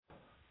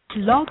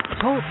Blog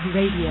Talk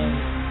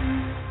Radio.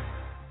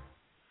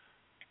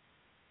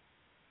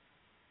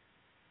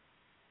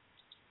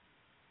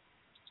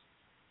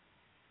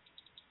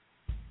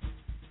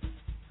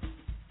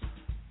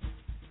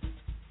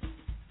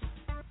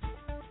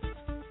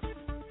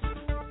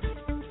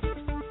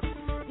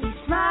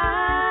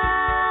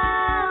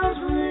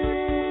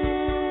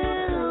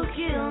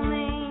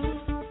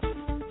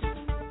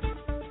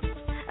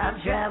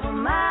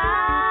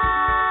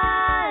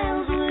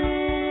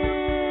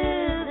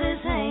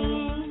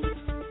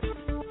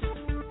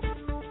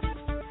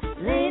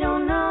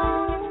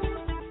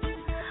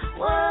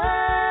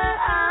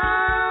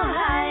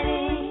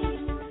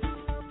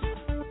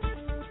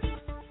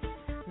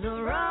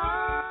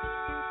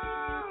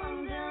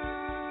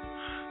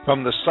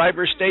 From the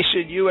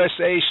Cyberstation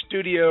USA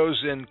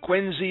studios in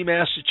Quincy,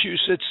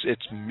 Massachusetts,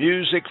 it's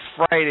Music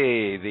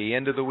Friday, the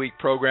end-of-the-week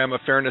program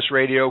of Fairness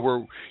Radio,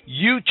 where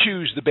you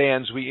choose the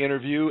bands we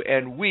interview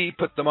and we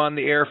put them on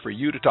the air for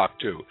you to talk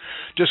to.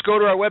 Just go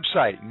to our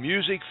website,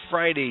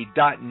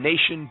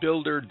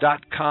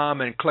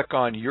 musicfriday.nationbuilder.com, and click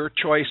on your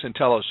choice and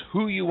tell us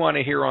who you want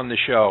to hear on the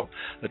show.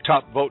 The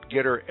top vote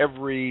getter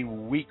every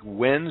week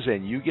wins,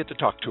 and you get to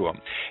talk to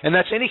them. And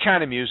that's any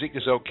kind of music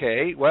is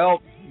okay.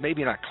 Well,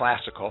 maybe not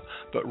classical,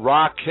 but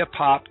rock,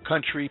 hip-hop,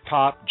 country,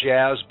 pop,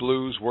 jazz,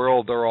 blues,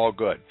 world, they're all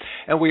good.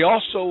 And we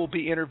also will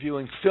be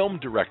interviewing film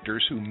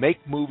directors who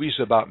make movies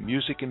about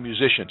music and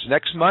musicians.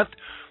 Next month,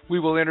 we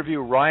will interview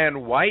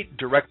Ryan White,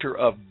 director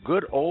of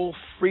Good Old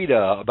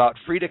Frida, about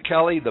Frida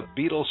Kelly, the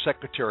Beatles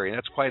secretary. And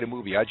that's quite a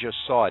movie. I just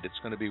saw it. It's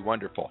going to be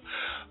wonderful.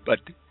 But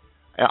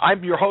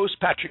I'm your host,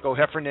 Patrick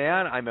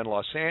O'Heffernan. I'm in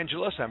Los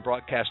Angeles. I'm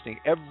broadcasting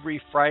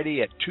every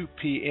Friday at 2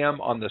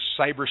 p.m. on the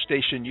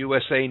Cyberstation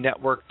USA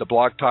Network, the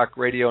Blog Talk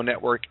Radio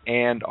Network,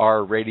 and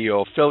our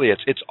radio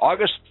affiliates. It's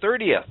August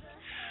 30th,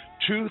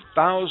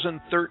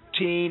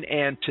 2013,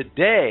 and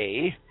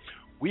today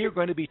we are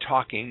going to be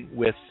talking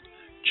with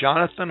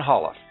Jonathan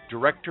Holiff,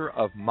 director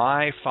of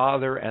My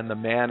Father and the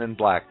Man in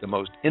Black, the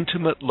most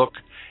intimate look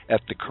at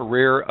the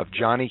career of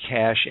Johnny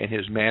Cash and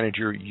his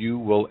manager you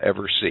will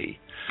ever see.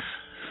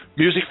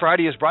 Music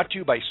Friday is brought to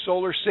you by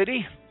Solar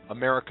City,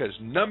 America's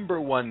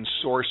 #1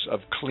 source of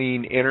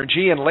clean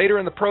energy. And later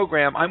in the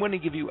program, I'm going to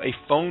give you a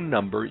phone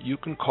number you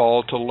can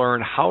call to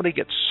learn how to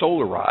get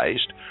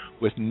solarized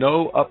with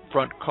no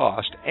upfront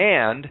cost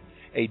and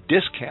a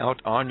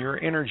discount on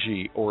your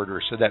energy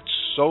order. So that's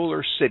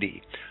Solar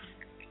City.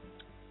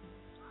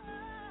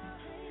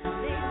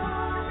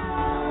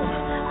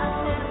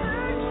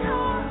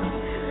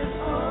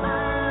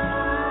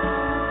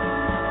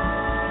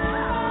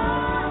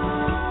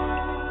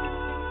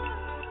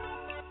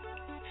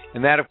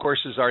 And that, of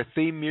course, is our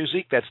theme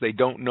music. That's They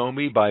Don't Know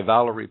Me by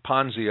Valerie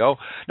Ponzio.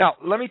 Now,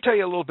 let me tell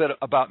you a little bit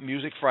about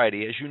Music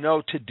Friday. As you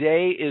know,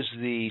 today is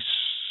the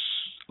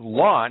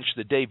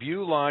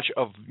debut launch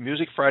of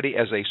Music Friday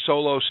as a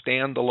solo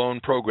standalone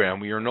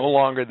program. We are no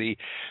longer the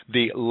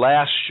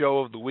last show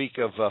of the week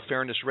of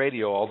Fairness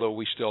Radio, although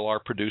we still are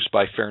produced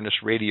by Fairness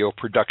Radio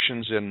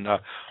Productions in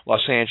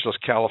Los Angeles,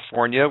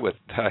 California, with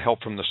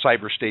help from the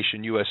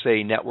Cyberstation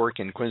USA Network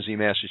in Quincy,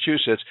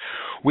 Massachusetts.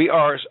 We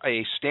are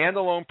a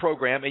standalone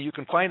program, and you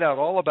can find out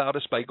all about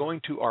us by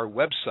going to our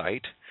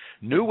website,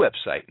 new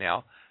website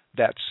now.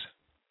 That's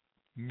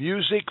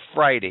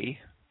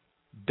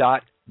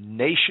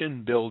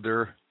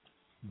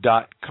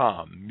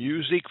musicfriday.nationbuilder.com.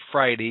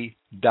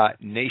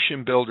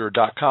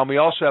 musicfriday.nationbuilder.com. We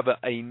also have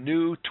a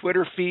new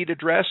Twitter feed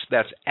address.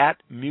 That's at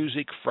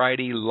Music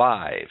Friday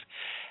Live.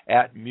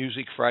 At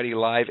Music Friday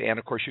Live, and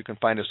of course you can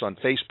find us on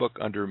Facebook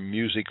under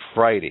Music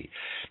Friday.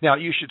 Now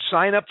you should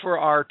sign up for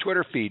our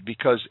Twitter feed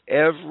because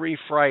every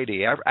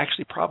Friday,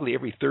 actually probably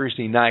every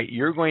Thursday night,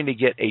 you're going to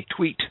get a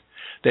tweet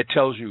that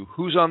tells you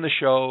who's on the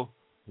show,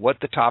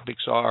 what the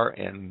topics are,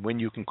 and when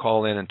you can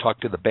call in and talk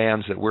to the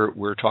bands that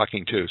we're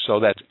talking to. So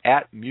that's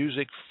at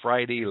Music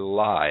Friday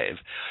Live.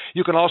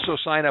 You can also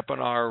sign up on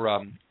our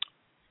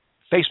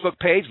Facebook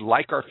page,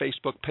 like our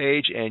Facebook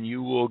page, and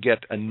you will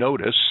get a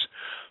notice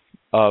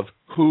of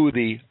who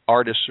the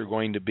artists are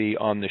going to be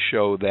on the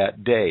show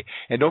that day.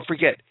 And don't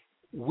forget,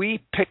 we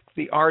pick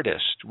the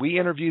artist. We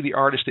interview the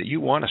artist that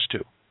you want us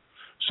to.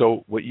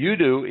 So what you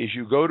do is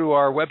you go to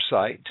our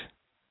website,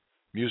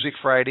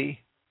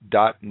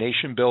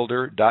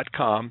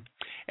 musicfriday.nationbuilder.com,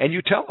 and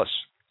you tell us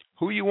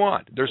who you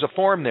want. There's a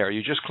form there.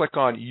 You just click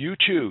on You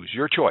Choose,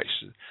 Your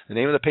Choice. The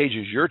name of the page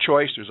is Your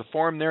Choice. There's a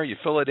form there. You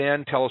fill it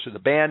in, tell us who the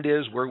band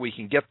is, where we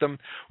can get them,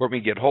 where we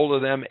can get hold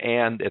of them,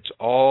 and it's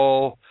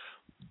all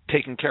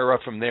taken care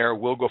of from there.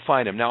 We'll go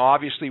find them. Now,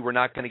 obviously, we're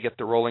not going to get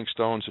the Rolling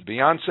Stones or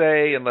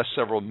Beyonce unless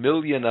several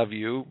million of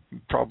you,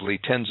 probably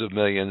tens of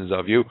millions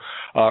of you,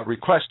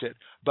 request it.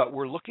 But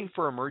we're looking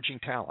for emerging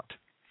talent.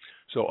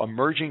 So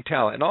emerging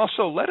talent. And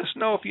also let us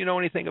know if you know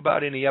anything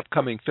about any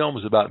upcoming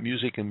films about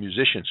music and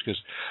musicians, because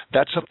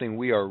that's something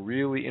we are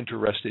really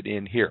interested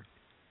in here.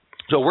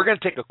 So we're going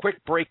to take a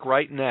quick break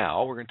right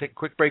now. When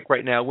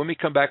we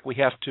come back, we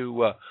have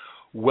to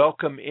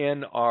welcome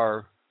in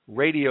our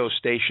radio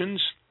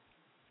stations.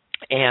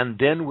 And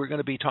then we're going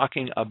to be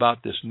talking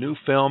about this new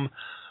film,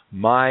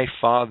 My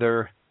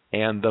Father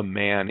and the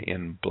Man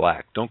in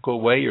Black. Don't go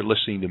away. You're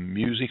listening to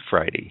Music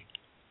Friday.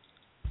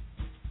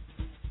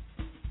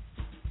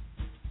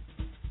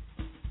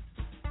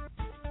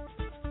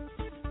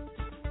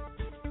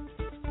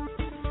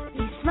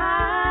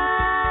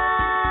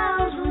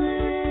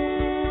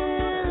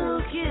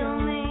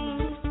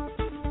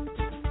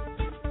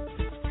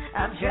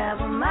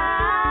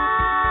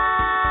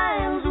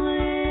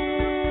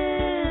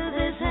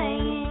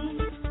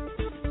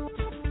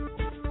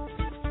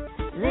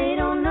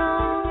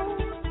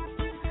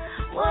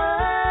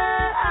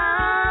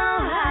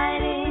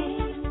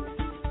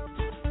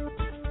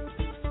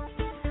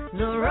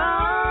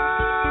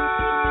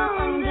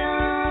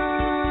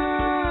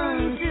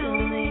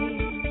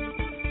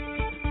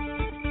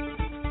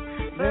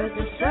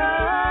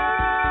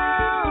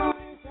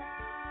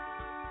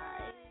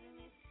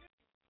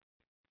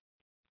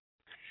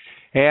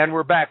 And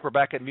we're back. We're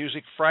back at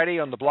Music Friday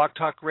on the Blog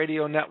Talk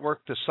Radio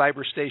Network, the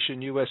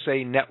Cyberstation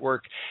USA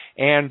Network,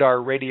 and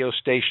our radio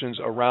stations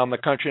around the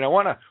country. And I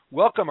want to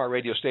welcome our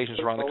radio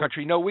stations around the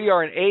country. No, we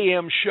are an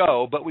AM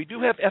show, but we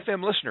do have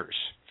FM listeners.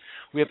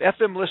 We have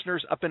FM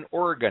listeners up in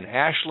Oregon,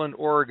 Ashland,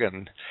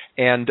 Oregon,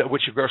 and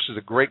which, of course, is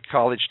a great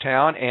college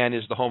town and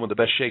is the home of the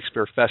best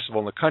Shakespeare festival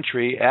in the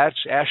country. At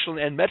Ashland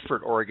and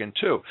Medford, Oregon,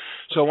 too.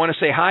 So I want to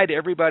say hi to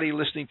everybody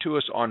listening to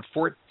us on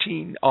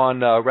KSKQ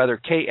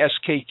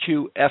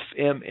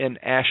FM in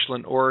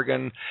Ashland,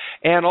 Oregon.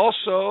 And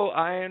also,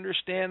 I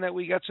understand that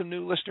we got some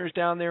new listeners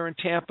down there in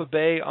Tampa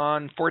Bay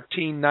on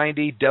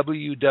 1490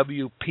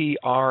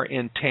 WWPR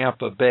in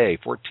Tampa Bay.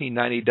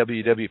 1490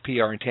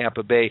 WWPR in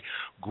Tampa Bay.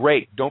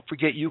 Great. Don't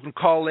forget, you can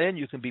call in.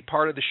 You can be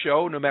part of the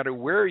show no matter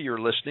where you're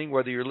listening,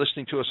 whether you're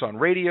listening to us on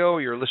radio,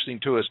 you're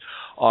listening to us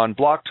on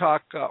Blog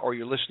Talk, or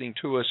you're listening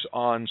to us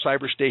on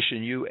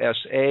Cyberstation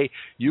USA.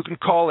 You can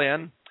call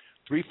in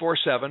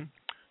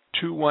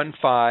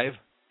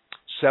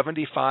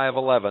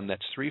 347-215-7511.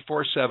 That's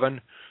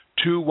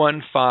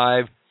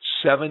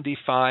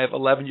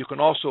 347-215-7511. You can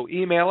also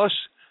email us,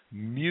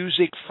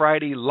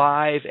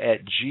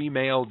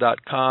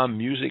 musicfridaylive@gmail.com,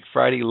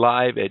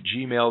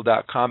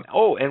 musicfridaylive@gmail.com.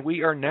 Oh, and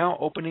we are now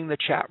opening the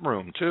chat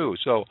room, too.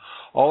 So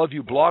all of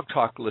you Blog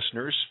Talk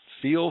listeners,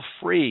 feel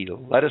free to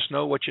let us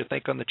know what you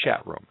think on the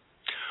chat room.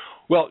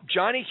 Well,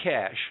 Johnny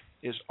Cash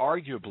is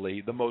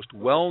arguably the most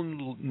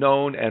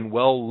well-known and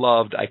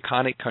well-loved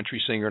iconic country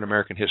singer in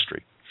American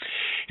history.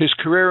 His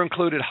career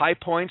included high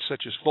points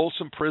such as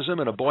Folsom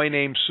Prison and A Boy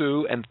Named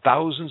Sue and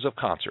thousands of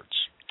concerts.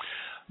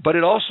 But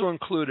it also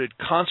included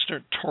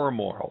constant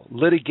turmoil,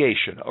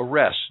 litigation,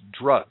 arrests,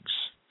 drugs.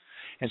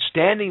 And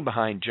standing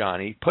behind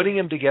Johnny, putting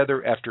him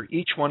together after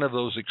each one of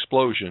those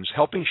explosions,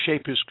 helping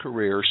shape his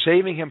career,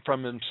 saving him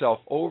from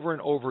himself over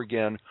and over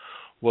again,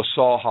 was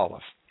Saul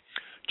Holiff.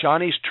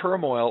 Johnny's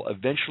turmoil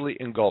eventually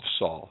engulfed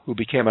Saul, who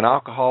became an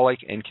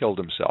alcoholic and killed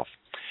himself.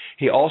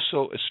 He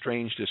also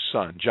estranged his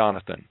son,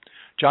 Jonathan.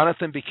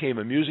 Jonathan became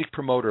a music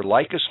promoter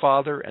like his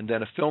father and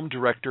then a film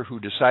director who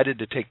decided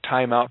to take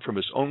time out from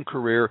his own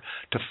career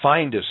to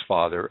find his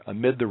father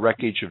amid the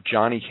wreckage of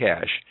Johnny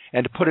Cash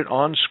and to put it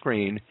on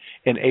screen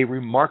in a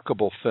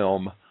remarkable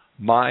film,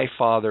 My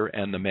Father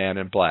and the Man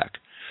in Black.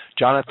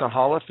 Jonathan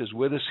Holiff is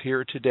with us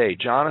here today.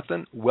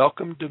 Jonathan,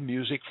 welcome to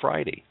Music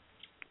Friday.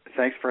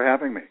 Thanks for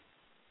having me.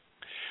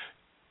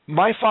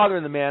 My Father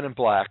and the Man in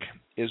Black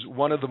is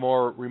one of the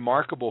more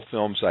remarkable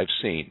films I've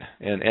seen,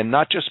 and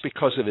not just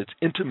because of its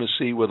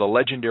intimacy with a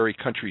legendary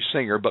country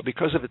singer, but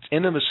because of its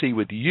intimacy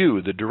with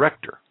you, the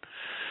director.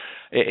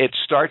 It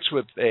starts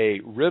with a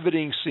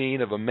riveting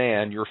scene of a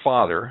man, your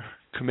father,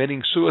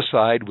 committing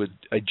suicide with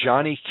a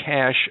Johnny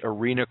Cash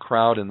arena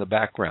crowd in the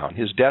background.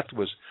 His death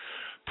was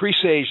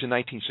presaged in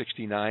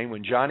 1969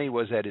 when Johnny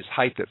was at his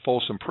height at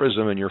Folsom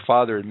Prison and your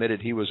father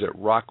admitted he was at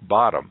rock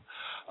bottom.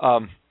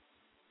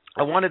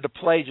 I wanted to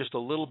play just a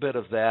little bit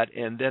of that,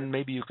 and then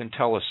maybe you can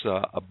tell us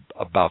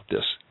about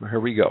this.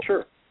 Here we go.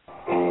 Sure.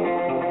 I'm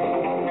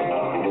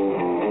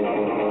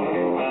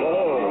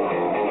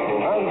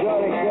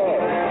Johnny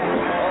Cash.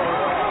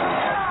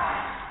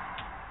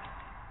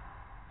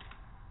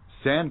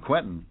 San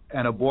Quentin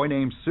and A Boy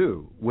Named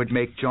Sue would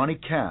make Johnny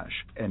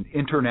Cash an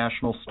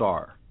international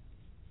star.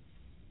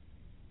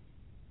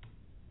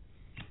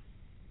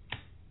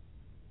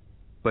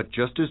 But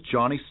just as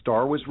Johnny's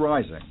star was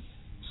rising,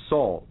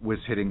 Saul was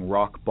hitting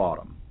rock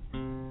bottom.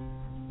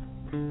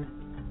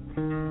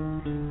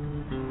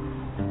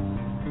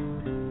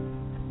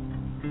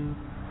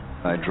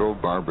 I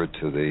drove Barbara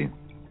to the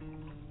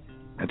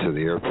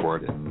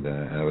airport, and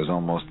it was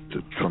almost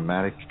a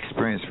traumatic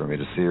experience for me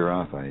to see her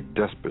off. I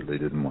desperately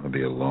didn't want to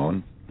be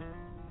alone.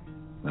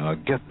 Now,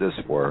 get this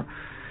for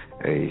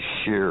a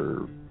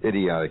sheer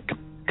idiotic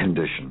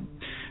condition.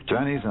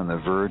 Johnny's on the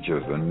verge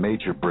of a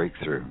major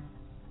breakthrough.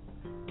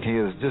 He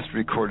has just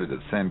recorded at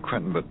San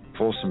Quentin, but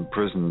Folsom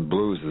Prison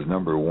Blues is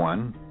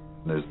 #1.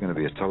 There's going to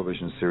be a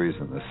television series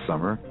in the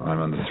summer. I'm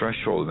on the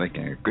threshold of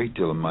making a great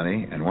deal of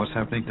money, and what's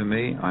happening to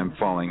me? I'm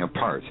falling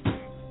apart.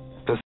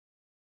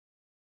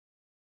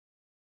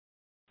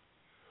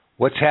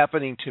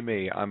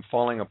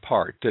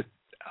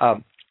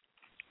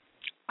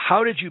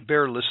 How did you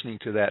bear listening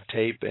to that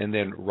tape and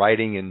then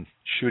writing and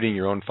shooting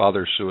your own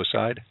father's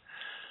suicide?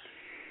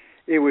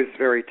 It was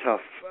very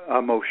tough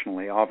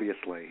emotionally,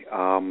 obviously.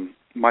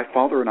 My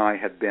father and I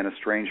had been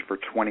estranged for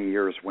 20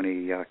 years when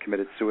he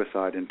committed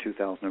suicide in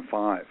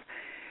 2005.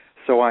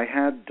 So I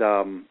had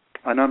an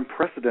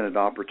unprecedented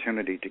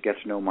opportunity to get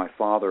to know my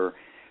father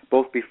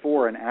both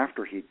before and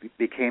after he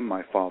became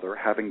my father,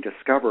 having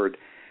discovered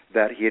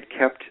that he had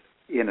kept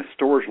in a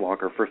storage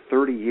locker for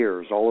 30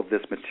 years all of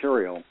this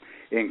material,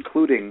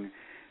 including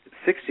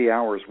 60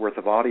 hours worth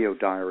of audio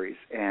diaries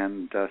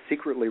and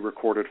secretly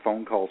recorded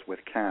phone calls with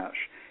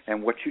Cash.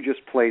 And what you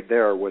just played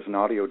there was an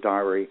audio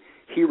diary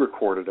he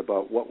recorded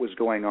about what was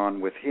going on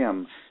with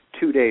him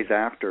 2 days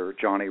after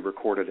Johnny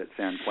recorded at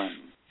San Quentin.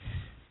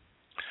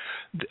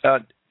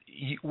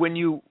 When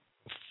you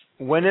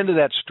went into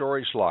that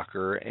storage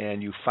locker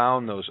and you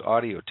found those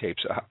audio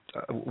tapes,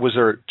 was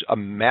there a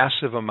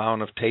massive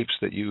amount of tapes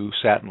that you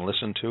sat and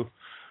listened to?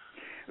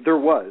 There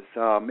was.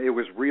 It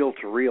was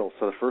reel-to-reel,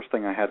 so the first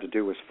thing I had to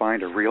do was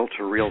find a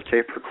reel-to-reel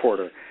tape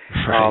recorder.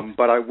 Right.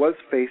 But I was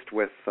faced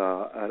with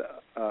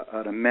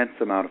an immense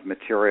amount of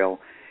material.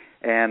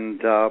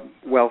 And,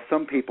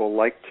 some people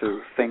like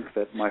to think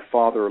that my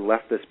father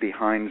left this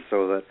behind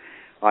so that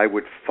I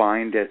would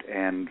find it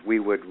and we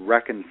would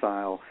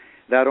reconcile.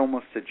 That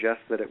almost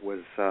suggests that it was,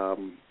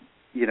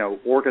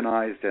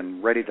 organized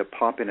and ready to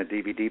pop in a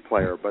DVD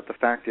player. But the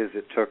fact is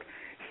it took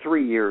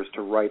 3 years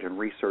to write and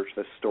research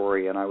this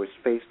story, and I was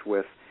faced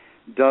with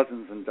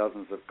dozens and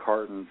dozens of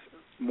cartons,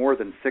 more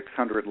than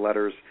 600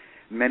 letters,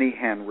 many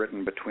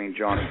handwritten between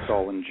Johnny,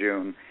 Saul, and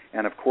June,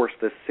 and, of course,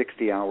 this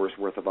 60 hours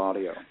worth of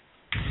audio.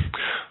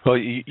 Well,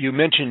 you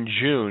mentioned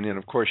June, and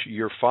of course,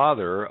 your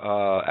father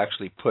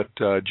actually put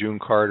June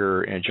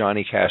Carter and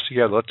Johnny Cash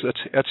together.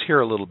 Let's hear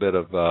a little bit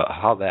of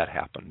how that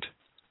happened.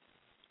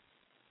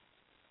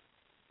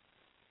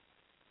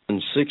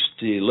 In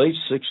late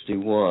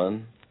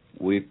 '61,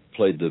 we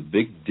played the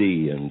Big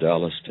D in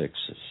Dallas,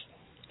 Texas,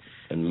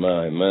 and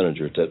my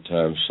manager at that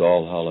time,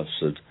 Saul Holiff,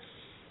 said,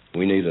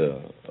 "We need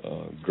a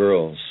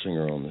girl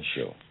singer on the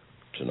show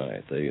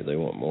tonight. They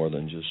want more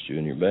than just you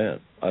and your band."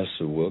 I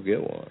said, "We'll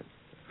get one."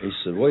 He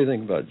said, "What do you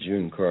think about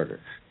June Carter?"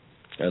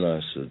 And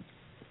I said,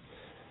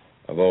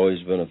 "I've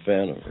always been a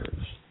fan of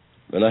hers."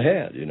 And I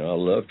had, I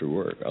loved her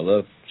work.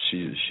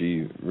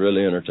 She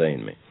really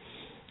entertained me.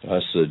 I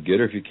said, "Get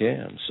her if you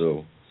can."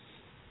 So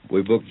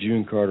we booked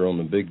June Carter on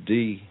the Big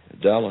D,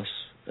 Dallas,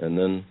 and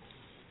then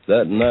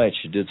that night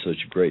she did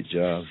such a great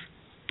job,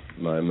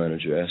 my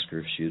manager asked her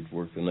if she'd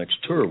work the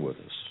next tour with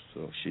us.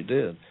 So she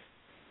did.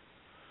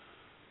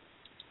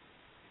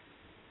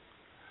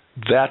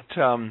 That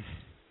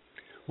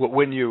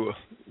when you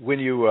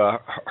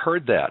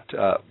heard that,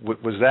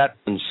 was that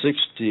in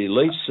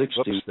late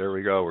 '60s? Oops, there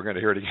we go. We're going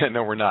to hear it again.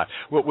 No, we're not.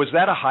 Was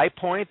that a high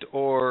point,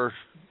 or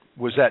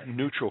was that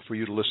neutral for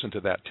you to listen to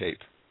that tape?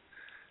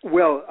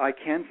 Well, I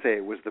can say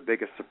it was the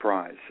biggest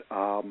surprise.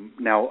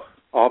 Now,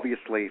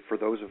 obviously, for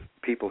those of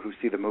people who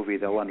see the movie,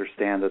 they'll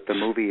understand that the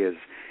movie is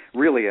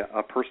really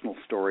a personal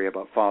story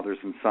about fathers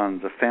and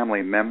sons, a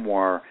family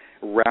memoir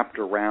wrapped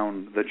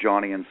around the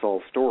Johnny and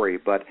Saul story.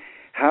 But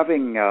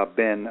having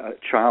been a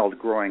child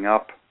growing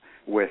up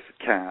with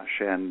Cash,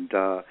 and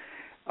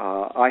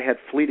I had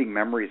fleeting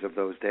memories of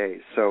those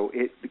days, so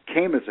it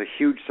came as a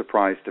huge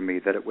surprise to me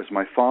that it was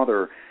my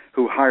father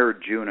who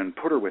hired June and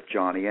put her with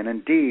Johnny, and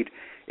indeed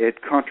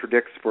it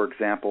contradicts, for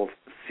example,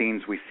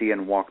 scenes we see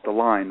in Walk the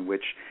Line,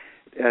 which,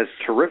 as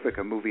terrific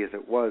a movie as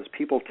it was,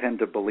 people tend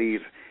to believe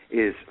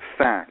is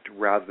fact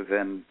rather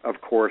than, of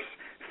course,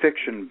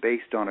 fiction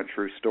based on a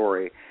true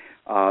story.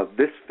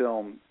 This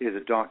film is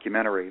a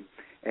documentary,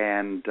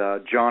 and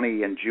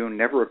Johnny and June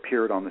never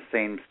appeared on the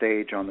same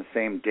stage on the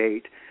same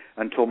date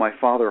until my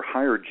father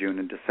hired June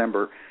in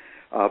December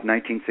of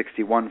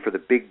 1961 for the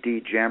Big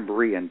D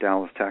Jamboree in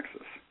Dallas,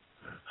 Texas.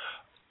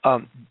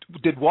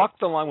 Did Walk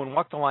the Line, when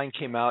Walk the Line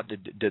came out,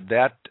 did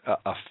that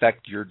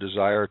affect your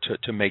desire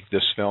to make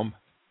this film?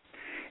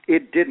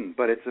 It didn't,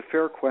 but it's a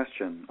fair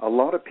question. A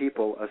lot of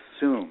people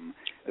assume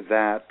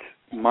that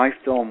my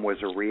film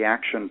was a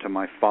reaction to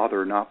my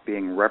father not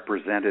being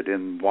represented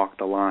in Walk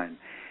the Line,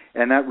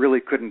 and that really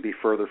couldn't be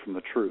further from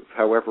the truth.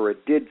 However,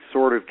 it did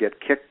sort of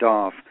get kicked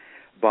off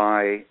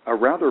by a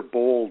rather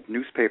bold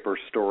newspaper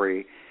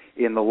story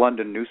in the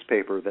London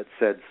newspaper that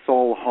said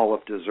Saul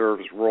Holiff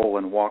deserves role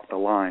in Walk the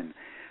Line.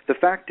 The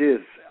fact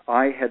is,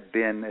 I had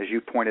been, as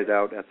you pointed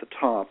out at the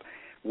top,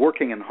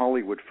 working in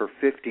Hollywood for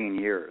 15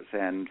 years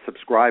and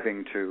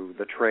subscribing to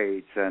the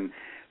trades. And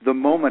the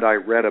moment I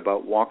read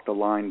about Walk the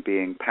Line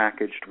being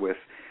packaged with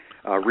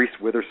Reese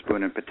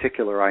Witherspoon in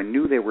particular, I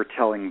knew they were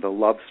telling the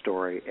love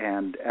story.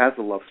 And as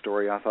a love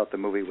story, I thought the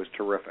movie was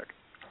terrific.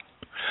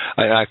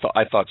 I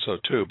thought so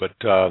too, but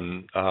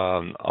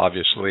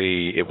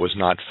obviously it was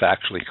not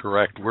factually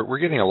correct. We're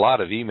getting a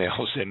lot of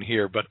emails in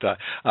here, but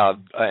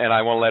and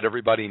I want to let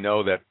everybody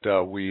know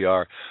that we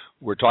are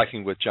We're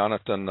talking with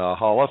Jonathan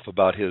Holiff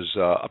about his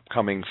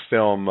upcoming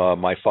film,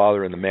 My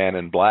Father and the Man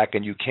in Black.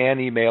 And you can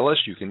email us.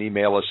 You can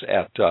email us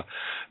at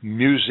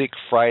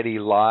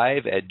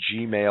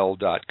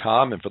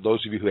musicfridaylive@gmail.com. And for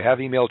those of you who have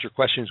emailed your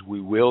questions,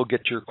 we will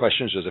get your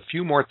questions. There's a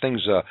few more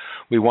things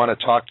we want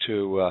to talk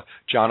to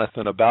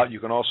Jonathan about. You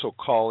can also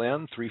call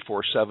in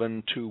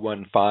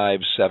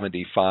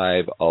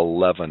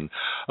 347-215-7511.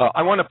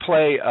 I want to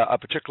play a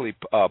particularly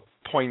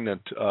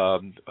poignant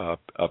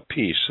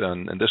piece,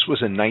 and this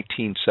was in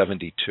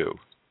 1972.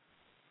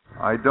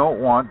 I don't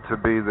want to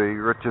be the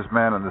richest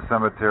man in the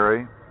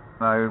cemetery.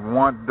 I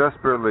want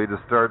desperately to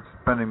start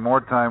spending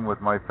more time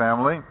with my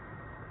family.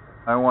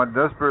 I want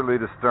desperately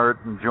to start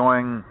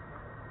enjoying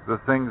the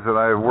things that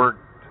I've worked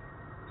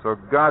so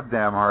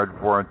goddamn hard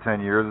for in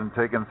 10 years and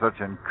taken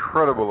such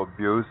incredible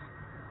abuse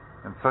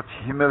and such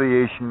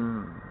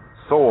humiliation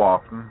so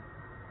often.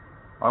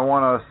 I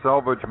want to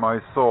salvage my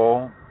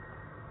soul.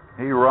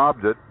 He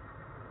robbed it.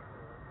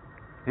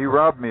 He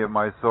robbed me of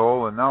my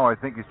soul, and now I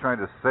think he's trying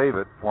to save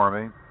it for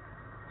me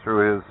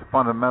through his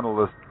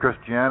fundamentalist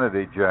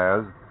Christianity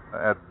jazz.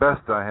 At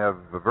best, I have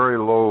a very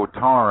low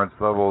tolerance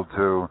level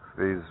to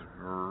these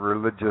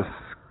religious,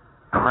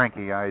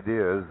 cranky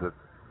ideas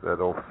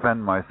that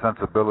offend my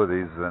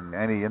sensibilities, and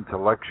any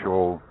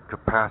intellectual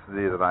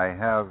capacity that I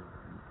have,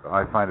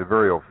 I find it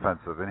very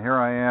offensive. And here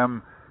I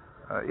am,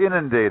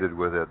 inundated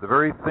with it, the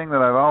very thing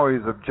that I've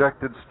always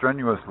objected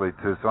strenuously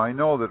to. So I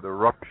know that the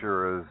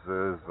rupture is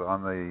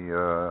on the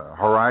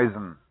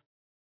horizon.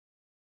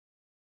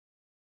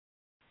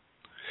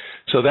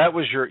 So that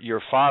was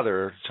your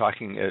father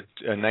talking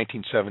in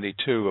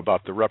 1972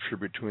 about the rupture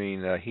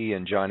between he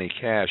and Johnny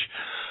Cash.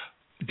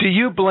 Do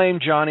you blame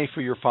Johnny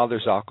for your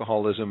father's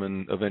alcoholism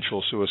and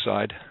eventual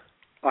suicide?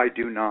 I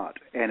do not.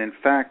 And in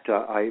fact,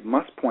 I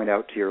must point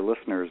out to your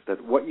listeners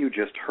that what you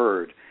just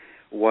heard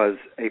was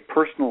a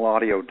personal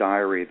audio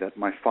diary that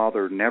my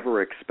father never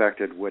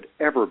expected would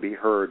ever be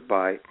heard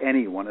by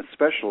anyone,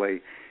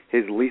 especially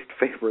his least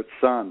favorite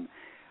son.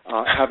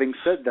 Having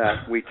said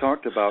that, we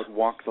talked about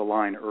Walk the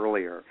Line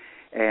earlier,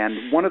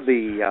 and one of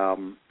the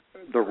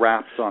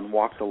raps on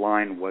Walk the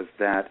Line was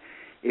that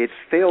it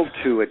failed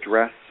to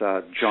address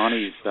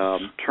Johnny's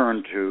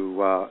turn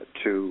to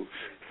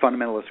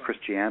fundamentalist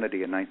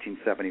Christianity in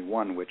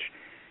 1971, which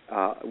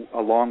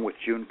along with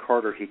June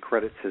Carter, he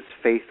credits his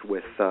faith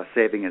with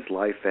saving his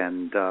life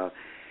and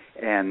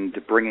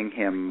bringing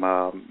him,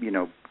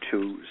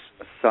 to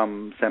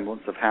some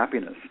semblance of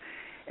happiness.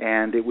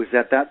 And it was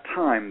at that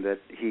time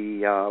that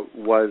he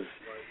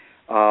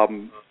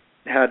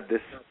had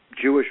this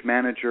Jewish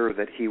manager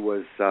that he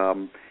was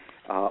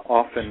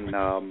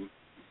often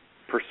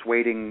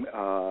persuading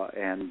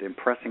and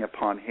impressing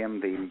upon him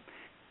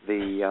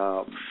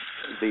the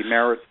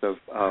merits of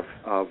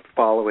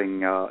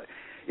following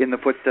in the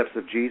footsteps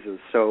of Jesus.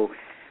 So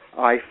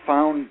I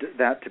found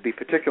that to be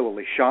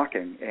particularly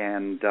shocking,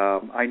 and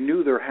I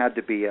knew there had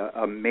to be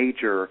a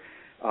major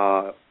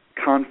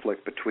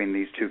conflict between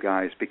these two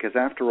guys, because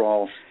after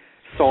all,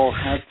 Saul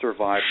had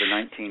survived the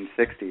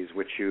 1960s,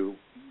 which you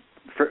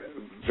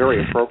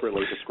very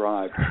appropriately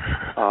described,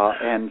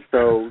 and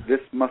so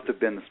this must have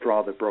been the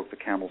straw that broke the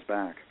camel's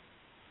back.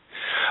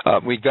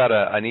 We've got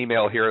an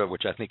email here,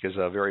 which I think is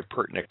a very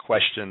pertinent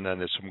question,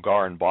 and it's from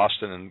Gar in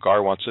Boston. And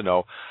Gar wants to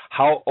know,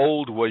 how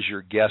old was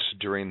your guest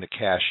during the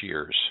Cash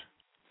years?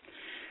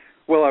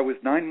 Well, I was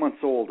 9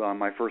 months old on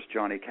my first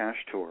Johnny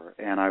Cash tour,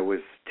 and I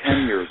was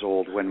 10 years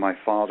old when my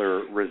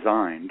father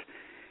resigned.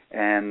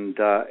 And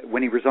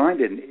when he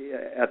resigned,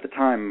 at the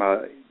time,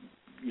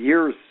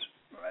 years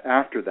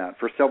after that,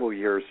 for several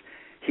years,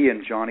 he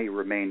and Johnny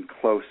remained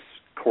close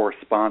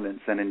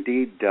correspondents. And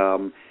indeed,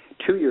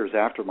 2 years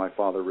after my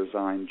father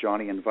resigned,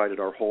 Johnny invited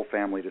our whole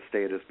family to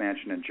stay at his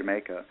mansion in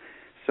Jamaica.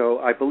 So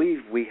I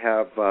believe we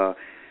have a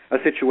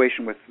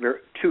situation with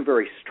two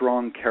very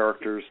strong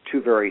characters, two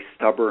very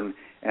stubborn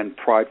and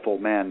prideful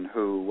men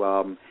who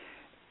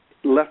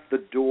left the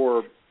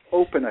door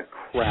open a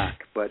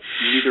crack, but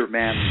neither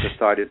man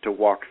decided to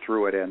walk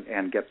through it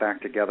and get back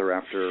together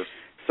after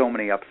so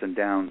many ups and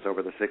downs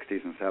over the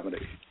 60s and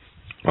 70s.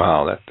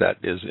 Wow, that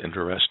is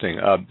interesting.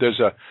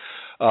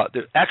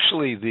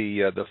 Actually,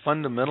 the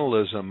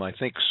fundamentalism, I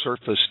think,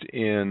 surfaced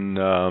in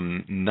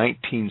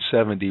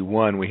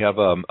 1971. We have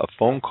a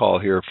phone call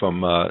here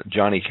from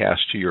Johnny Cash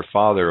to your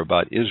father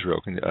about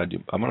Israel.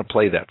 I'm going to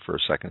play that for a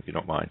second, if you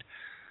don't mind.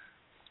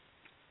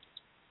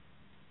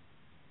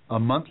 A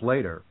month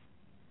later,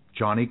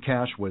 Johnny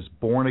Cash was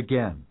born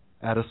again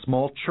at a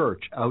small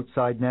church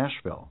outside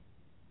Nashville.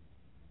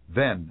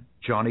 Then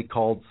Johnny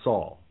called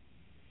Saul.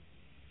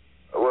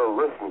 Well,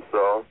 listen,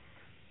 Saul.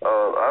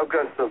 I've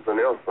got something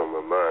else on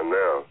my mind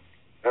now.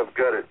 I've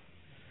got it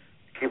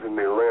keeping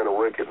me laying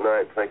awake at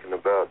night thinking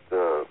about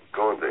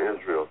going to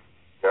Israel.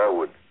 I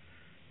would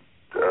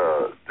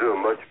do a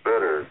much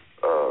better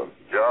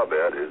job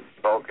at is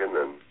talking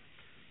and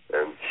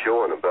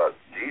showing about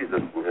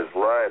Jesus and his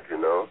life, you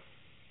know.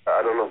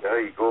 I don't know how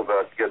you go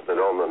about getting it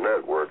on the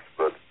networks,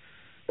 but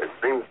it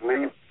seems to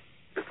me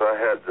if I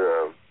had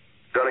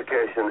Johnny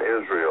Cash in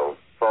Israel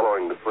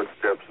following the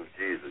footsteps of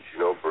Jesus, you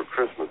know, for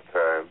Christmas time,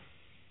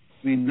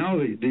 And now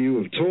that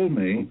you have told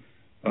me,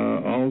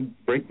 I'll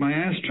break my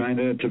ass trying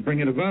to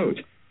bring it about.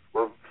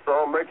 Well,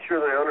 Saul, make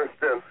sure they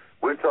understand.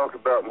 We talk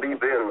about me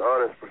being an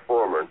honest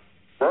performer.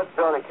 That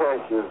Johnny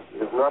Cash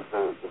is not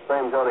the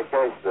same Johnny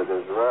Cash that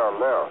is around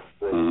now.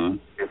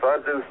 If I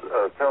do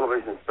a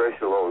television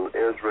special on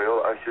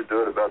Israel, I should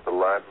do it about the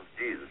life of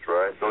Jesus,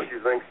 right? Don't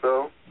you think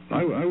so?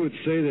 I would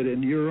say that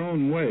in your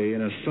own way,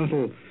 in a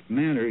subtle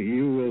manner,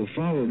 you will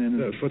follow in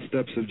the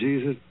footsteps of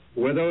Jesus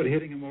without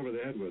hitting him over the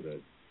head with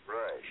it.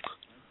 Right.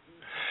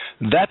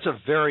 That's a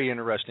very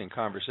interesting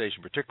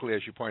conversation, particularly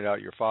as you point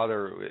out your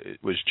father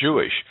was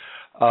Jewish.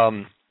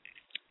 And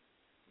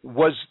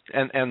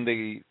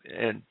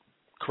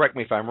correct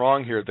me if I'm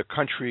wrong here, the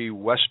country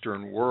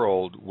Western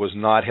world was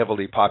not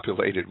heavily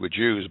populated with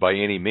Jews by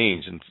any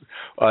means. And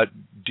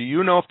do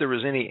you know if there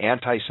was any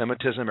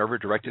anti-Semitism ever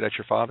directed at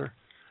your father?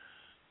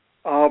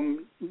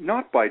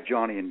 Not by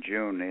Johnny and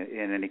June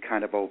in any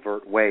kind of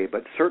overt way,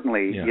 but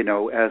certainly, you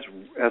know, as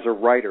a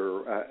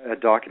writer, a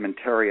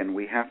documentarian,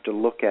 we have to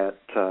look at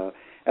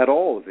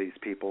all of these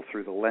people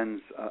through the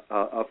lens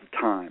of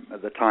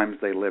the times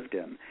they lived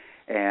in.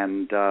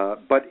 And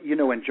but you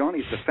know, in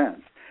Johnny's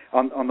defense,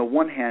 on the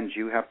one hand,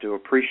 you have to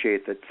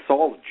appreciate that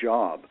Saul's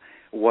job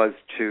was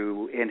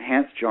to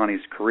enhance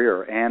Johnny's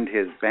career and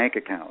his bank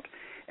account.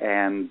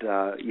 And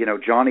you know,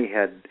 Johnny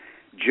had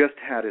just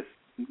had his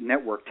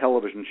network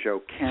television show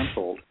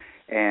canceled,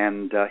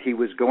 and he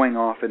was going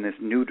off in this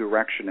new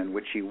direction in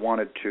which he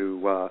wanted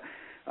to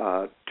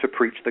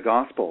preach the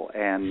gospel.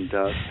 And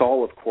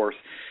Saul, of course,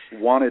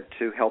 wanted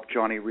to help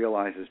Johnny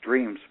realize his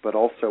dreams, but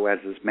also, as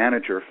his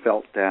manager,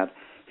 felt that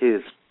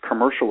his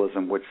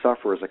commercialism would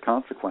suffer as a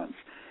consequence.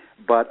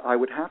 But I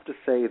would have to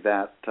say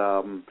that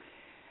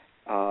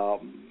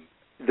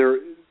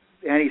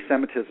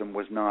anti-Semitism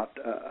was not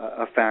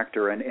a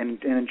factor. And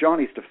in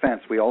Johnny's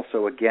defense, we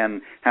also,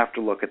 again, have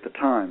to look at the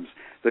times.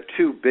 The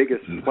two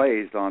biggest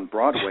plays on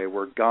Broadway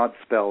were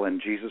Godspell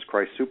and Jesus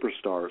Christ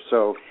Superstar.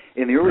 So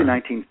in the early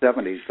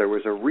 1970s, there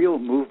was a real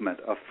movement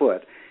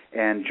afoot,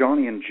 and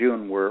Johnny and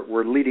June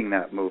were leading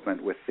that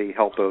movement with the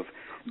help of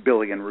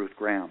Billy and Ruth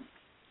Graham.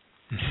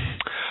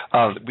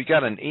 We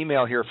got an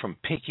email here from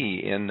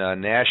Pinky in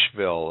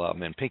Nashville,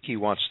 and Pinky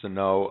wants to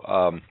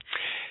know,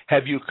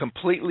 have you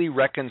completely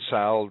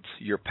reconciled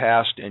your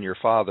past and your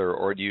father,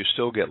 or do you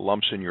still get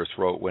lumps in your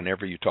throat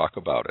whenever you talk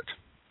about it?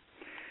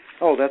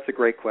 Oh, that's a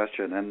great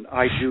question, and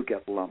I do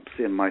get lumps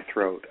in my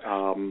throat.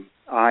 I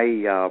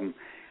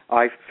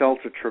felt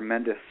a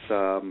tremendous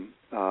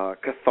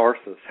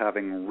catharsis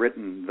having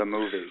written the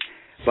movie,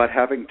 but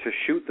having to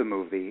shoot the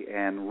movie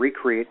and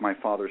recreate my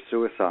father's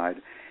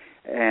suicide.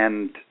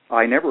 And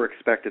I never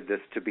expected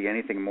this to be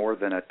anything more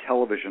than a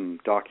television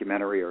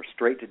documentary or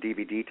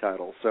straight-to-DVD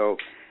title. So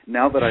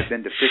now that I've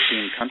been to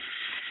 15 countries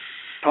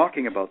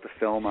talking about the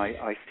film,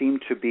 I seem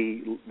to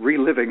be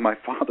reliving my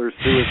father's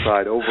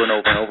suicide over and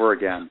over and over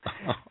again.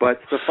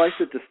 But suffice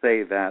it to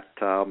say that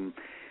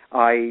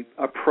I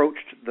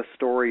approached the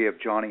story of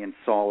Johnny and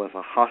Saul as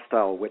a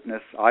hostile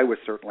witness. I was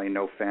certainly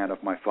no fan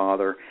of my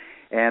father.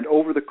 And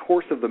over the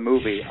course of the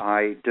movie,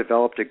 I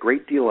developed a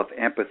great deal of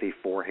empathy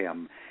for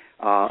him.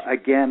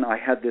 Again, I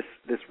had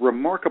this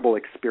remarkable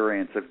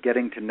experience of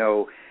getting to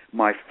know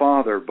my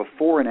father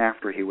before and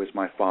after he was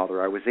my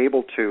father. I was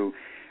able to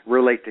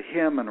relate to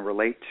him and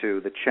relate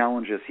to the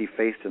challenges he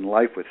faced in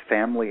life with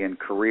family and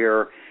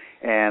career,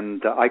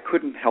 and I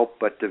couldn't help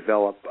but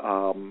develop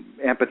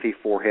empathy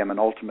for him and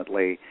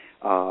ultimately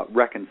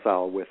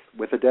reconcile with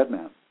a dead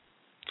man.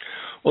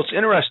 Well, it's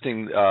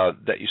interesting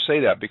that you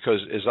say that,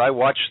 because as I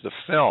watched the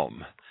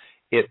film,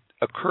 it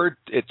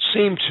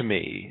seemed to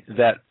me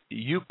that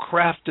you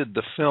crafted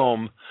the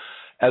film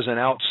as an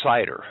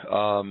outsider,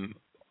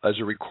 as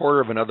a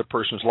recorder of another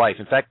person's life.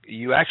 In fact,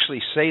 you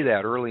actually say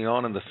that early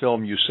on in the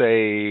film. You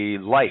say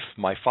life,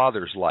 my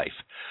father's life.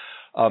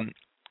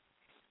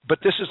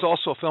 But this is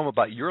also a film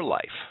about your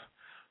life.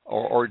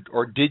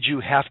 Or did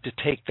you have to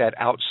take that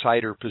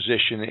outsider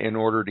position in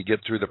order to get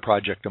through the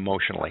project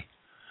emotionally?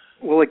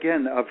 Well,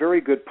 again, a very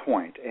good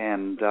point.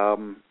 And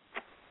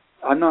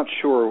I'm not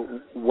sure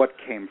what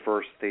came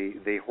first,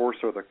 the horse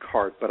or the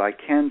cart, but I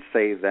can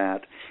say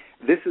that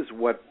this is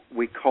what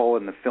we call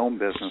in the film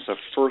business a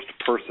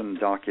first-person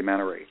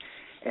documentary.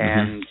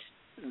 And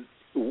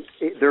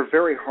they're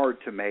very hard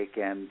to make,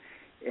 and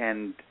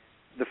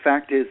the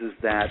fact is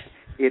that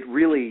it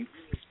really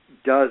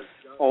does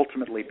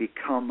ultimately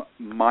become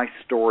my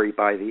story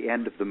by the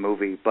end of the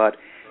movie. But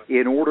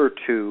in order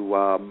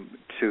to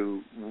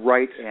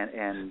write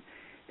and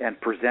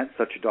present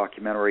such a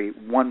documentary,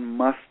 one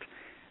must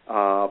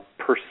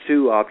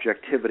pursue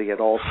objectivity at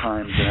all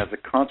times, and as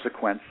a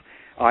consequence,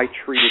 I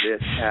treated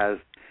it as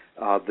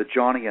the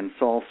Johnny and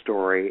Saul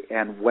story,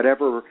 and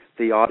whatever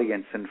the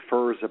audience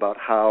infers about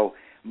how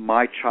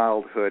my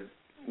childhood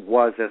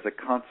was as a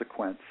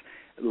consequence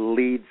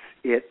leads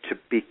it to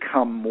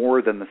become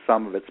more than the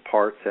sum of its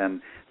parts,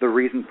 and the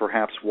reason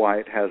perhaps why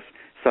it has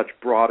such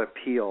broad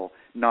appeal,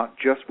 not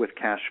just with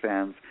Cash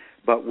fans,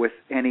 but with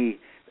any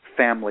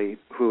family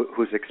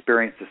who's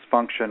experienced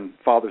dysfunction,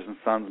 fathers and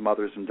sons,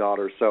 mothers and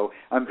daughters. So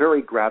I'm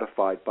very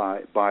gratified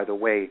by the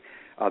way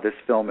this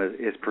film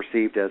is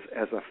perceived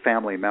as a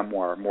family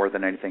memoir more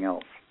than anything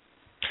else.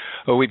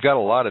 Well, we've got a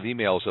lot of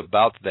emails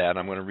about that.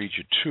 I'm going to read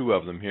you two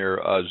of them here.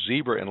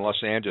 Zebra in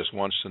Los Angeles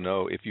wants to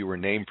know if you were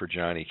named for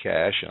Johnny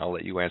Cash, and I'll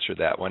let you answer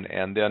that one.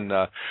 And then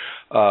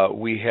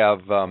we have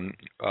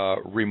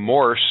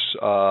Remorse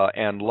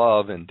and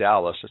Love in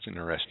Dallas. That's an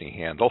interesting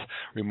handle.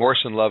 Remorse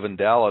and Love in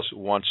Dallas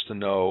wants to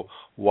know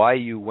why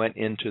you went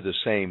into the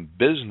same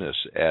business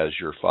as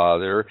your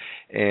father.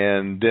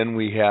 And then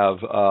we have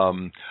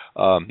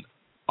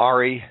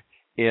Ari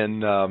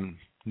in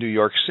New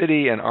York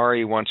City, and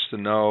Ari wants to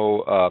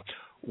know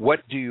what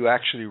do you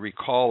actually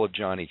recall of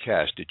Johnny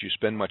Cash? Did you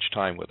spend much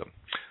time with him?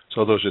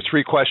 So those are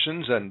three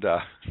questions, and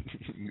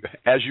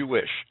as you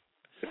wish.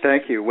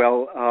 Thank you.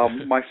 Well,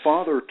 my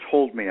father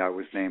told me I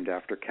was named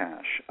after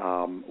Cash.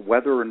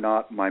 Whether or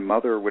not my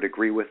mother would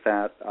agree with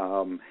that,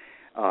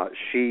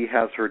 she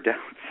has her doubts.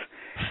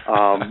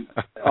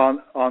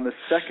 On the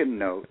second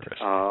note,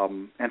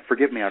 and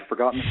forgive me, I've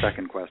forgotten the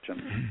second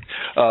question.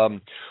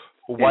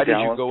 Why did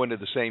you go into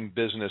the same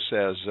business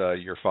as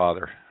your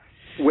father?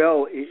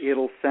 Well,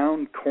 it'll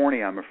sound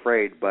corny, I'm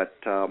afraid, but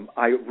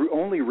I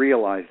only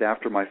realized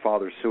after my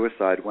father's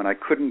suicide, when I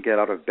couldn't get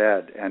out of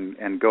bed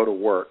and go to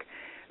work,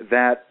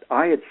 that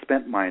I had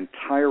spent my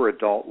entire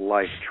adult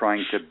life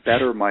trying to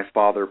better my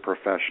father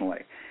professionally.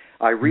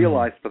 I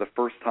realized for the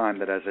first time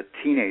that as a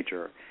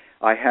teenager,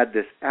 I had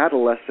this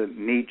adolescent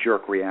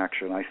knee-jerk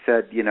reaction. I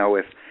said,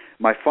 if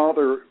my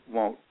father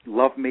won't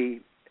love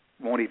me,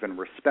 won't even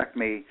respect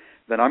me,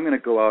 then I'm going to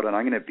go out and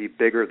I'm going to be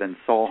bigger than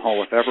Saul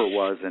Holiff ever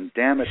was, and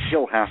damn it,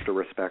 he'll have to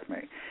respect me.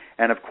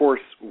 And, of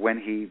course, when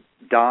he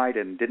died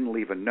and didn't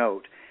leave a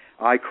note,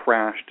 I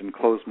crashed and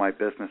closed my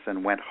business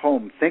and went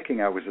home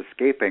thinking I was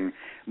escaping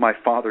my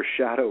father's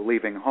shadow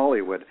leaving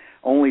Hollywood,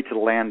 only to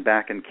land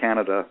back in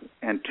Canada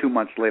and 2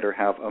 months later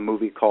have a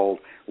movie called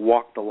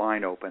Walk the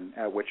Line open,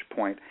 at which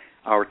point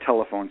our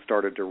telephone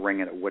started to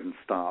ring and it wouldn't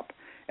stop.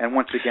 And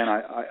once again,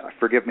 I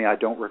forgive me, I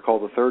don't recall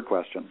the third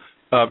question.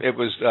 It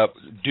was,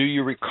 do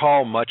you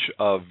recall much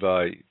of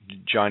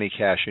Johnny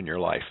Cash in your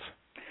life?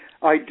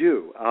 I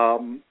do.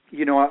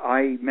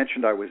 I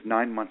mentioned I was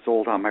 9 months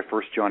old on my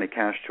first Johnny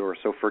Cash tour,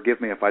 so forgive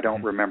me if I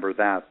don't remember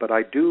that. But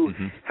I do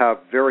have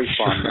very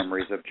fond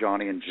memories of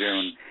Johnny and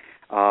June.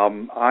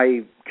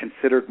 I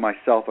considered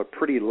myself a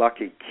pretty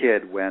lucky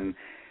kid when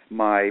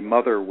my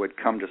mother would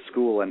come to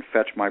school and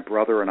fetch my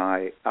brother and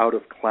I out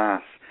of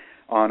class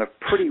on a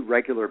pretty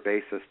regular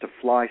basis to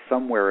fly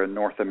somewhere in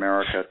North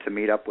America to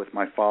meet up with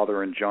my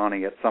father and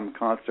Johnny at some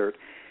concert,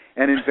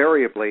 and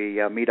invariably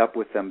meet up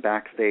with them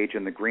backstage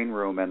in the green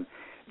room. And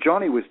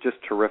Johnny was just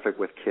terrific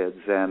with kids,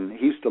 and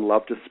he used to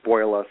love to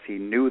spoil us. He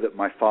knew that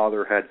my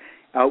father had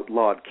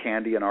outlawed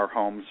candy in our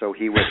home, so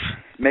he would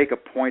make a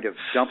point of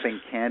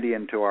dumping candy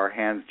into our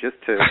hands just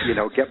to,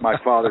 get my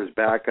father's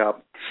back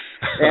up.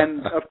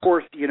 And, of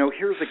course,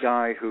 here's a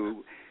guy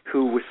who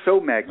was so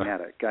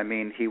magnetic. I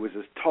mean, he was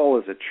as tall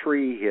as a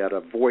tree. He had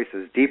a voice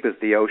as deep as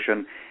the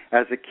ocean.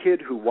 As a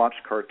kid who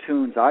watched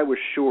cartoons, I was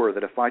sure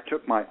that if I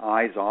took my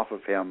eyes off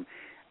of him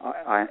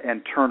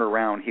and turn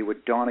around, he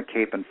would don a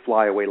cape and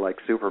fly away like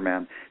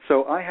Superman.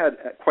 So I had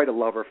quite a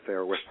love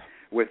affair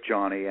with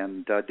Johnny,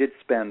 and did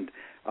spend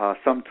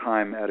some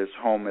time at his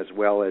home as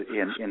well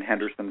in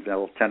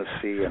Hendersonville,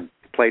 Tennessee, and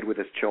played with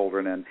his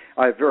children. And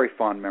I have very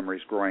fond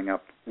memories growing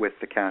up with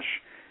the Cash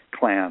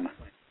clan.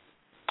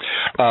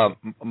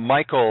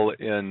 Michael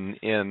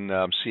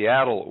in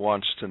Seattle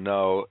wants to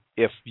know,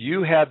 if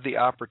you had the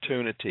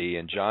opportunity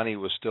and Johnny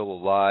was still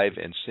alive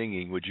and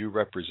singing, would you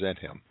represent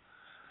him?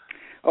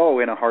 Oh,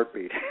 in a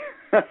heartbeat.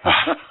 Okay.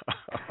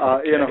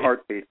 In a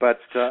heartbeat. But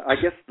I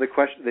guess the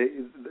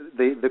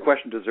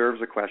question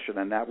deserves a question,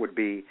 and that would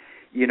be,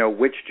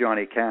 which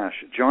Johnny Cash?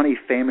 Johnny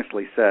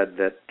famously said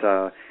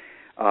that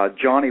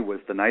Johnny was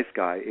the nice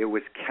guy. It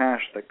was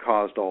Cash that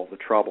caused all the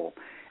trouble.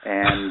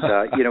 And,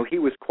 he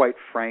was quite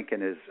frank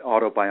in his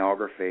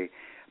autobiography.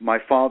 My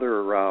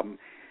father,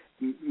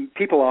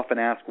 people often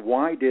ask,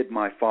 why did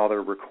my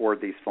father record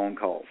these phone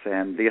calls?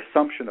 And the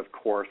assumption, of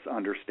course,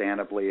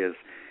 understandably, is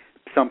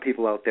some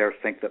people out there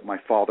think that my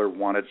father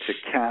wanted to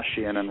cash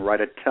in and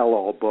write a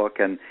tell-all book,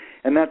 and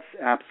that's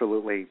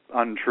absolutely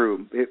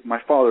untrue. My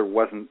father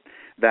wasn't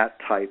that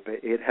type.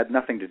 It had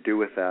nothing to do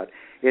with that.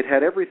 It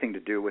had everything to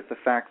do with the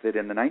fact that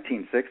in the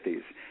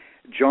 1960s,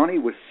 Johnny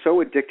was so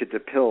addicted to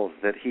pills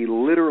that he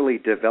literally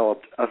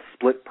developed a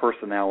split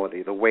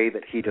personality, the way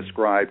that he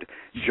described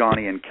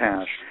Johnny and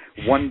Cash.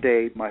 One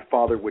day, my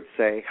father would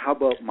say, how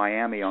about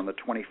Miami on the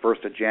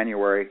 21st of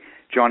January?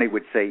 Johnny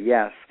would say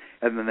yes.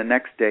 And then the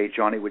next day,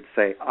 Johnny would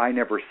say, I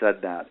never said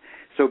that.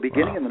 So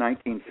beginning in the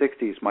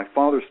 1960s, my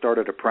father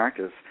started a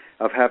practice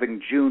of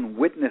having June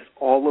witness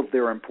all of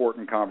their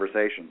important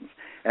conversations.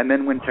 And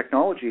then when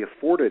technology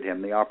afforded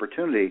him the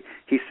opportunity,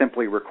 he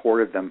simply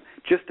recorded them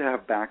just to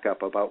have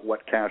backup about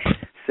what Cash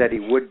said he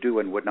would do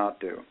and would not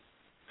do.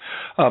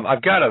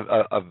 I've got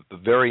a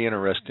very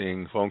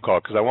interesting phone call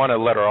because I want to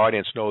let our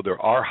audience know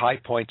there are high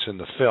points in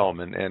the film,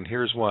 and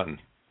here's one.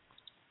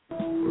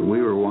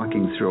 We were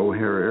walking through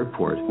O'Hare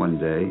Airport one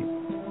day,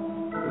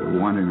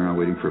 wandering around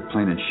waiting for a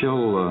plane, and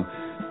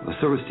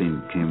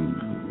Silverstein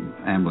came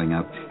ambling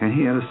up, and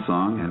he had a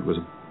song, and it was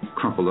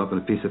crumpled up in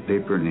a piece of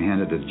paper, and he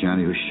handed it to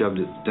Johnny, who shoved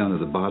it down to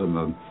the bottom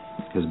of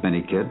his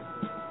Benny kit.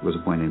 It was a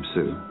boy named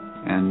Sue.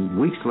 And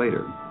weeks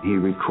later, he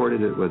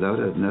recorded it without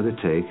another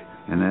take,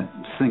 and that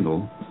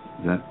single,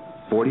 that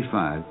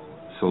 45,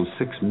 sold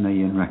 6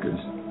 million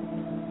records.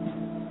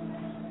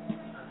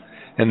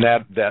 And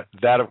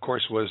that of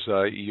course was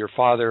your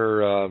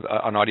father,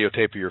 on audio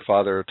tape of your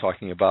father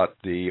talking about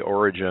the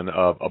origin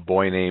of A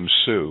Boy Named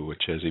Sue,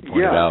 which, as he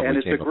pointed out,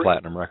 became a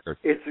platinum record.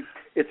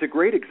 It's a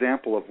great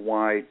example of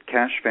why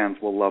Cash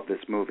fans will love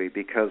this movie,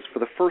 because for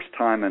the first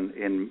time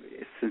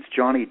since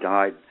Johnny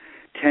died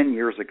 10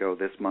 years ago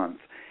this month,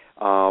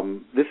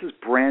 this is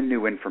brand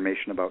new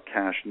information about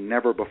Cash,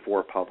 never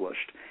before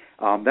published.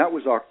 That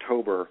was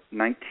October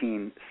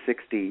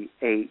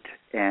 1968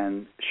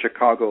 and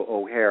Chicago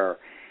O'Hare.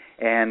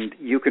 And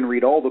you can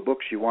read all the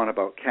books you want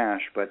about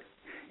Cash, but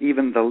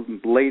even the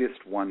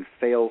latest one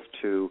fails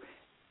to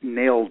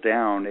nail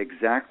down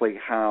exactly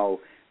how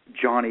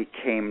Johnny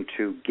came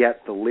to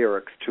get the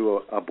lyrics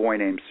to A Boy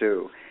Named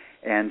Sue.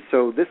 And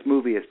so this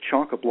movie is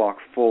chock-a-block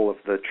full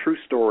of the true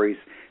stories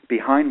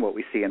behind what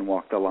we see in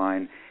Walk the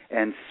Line,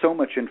 and so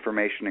much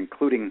information,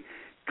 including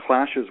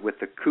clashes with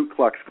the Ku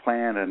Klux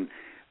Klan and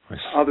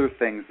other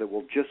things that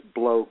will just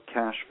blow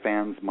Cash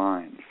fans'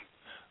 minds.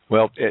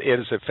 Well, it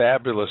is a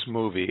fabulous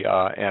movie,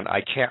 and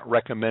I can't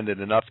recommend it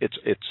enough.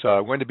 It's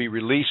going to be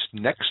released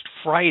next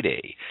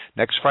Friday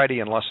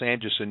in Los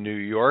Angeles and New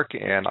York,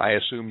 and I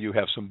assume you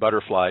have some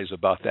butterflies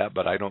about that,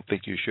 but I don't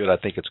think you should. I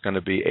think it's going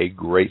to be a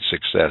great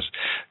success.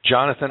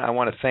 Jonathan, I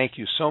want to thank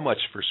you so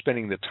much for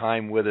spending the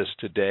time with us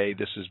today.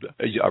 This is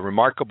a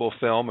remarkable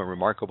film, a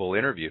remarkable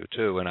interview,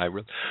 too, and I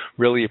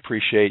really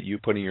appreciate you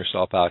putting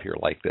yourself out here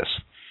like this.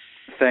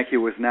 Thank you.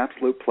 It was an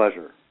absolute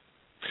pleasure.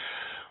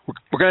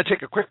 We're going to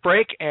take a quick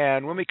break,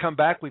 and when we come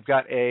back, we've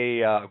got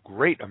a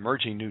great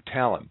emerging new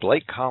talent.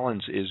 Blake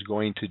Collins is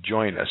going to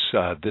join us.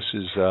 This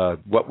is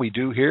what we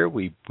do here.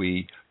 We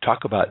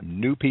talk about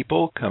new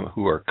people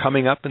who are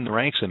coming up in the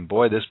ranks, and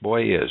boy, this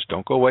boy is.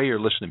 Don't go away.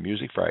 You're listening to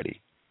Music Friday.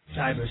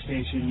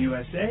 Cyberstation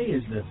USA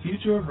is the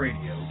future of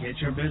radio. Get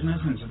your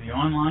business into the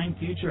online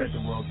future at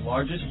the world's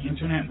largest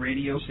internet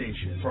radio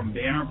station. From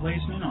banner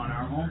placement on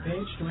our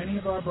homepage to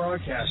any of our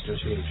broadcaster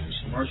stages,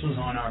 commercials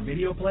on our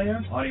video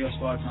player, audio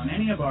spots on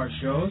any of our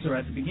shows, or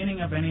at the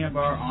beginning of any of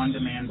our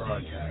on-demand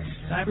broadcasts.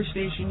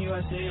 Cyberstation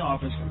USA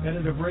offers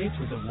competitive rates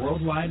with a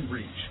worldwide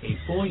reach, a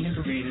fully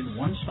integrated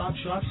one-stop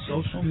shop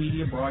social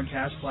media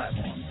broadcast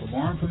platform. For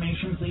more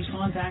information, please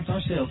contact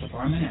our sales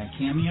department at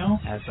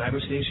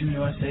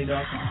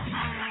cameo@cyberstationusa.com.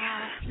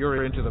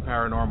 You're into the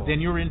paranormal.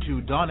 Then you're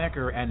into Don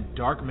Ecker and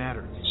dark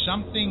matter.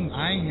 Something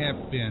I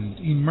have been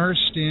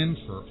immersed in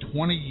for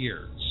 20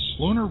 years.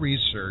 Lunar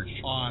research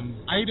on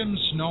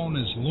items known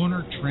as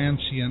lunar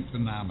transient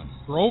phenomena.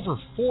 For over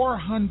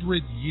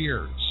 400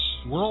 years,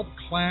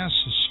 world-class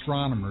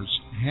astronomers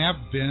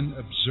have been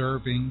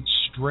observing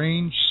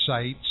strange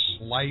sights,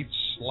 lights,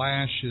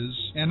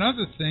 flashes, and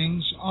other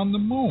things on the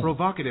moon.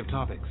 Provocative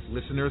topics,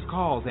 listeners'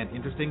 calls, and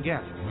interesting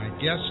guests. My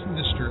guest,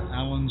 Mr.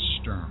 Alan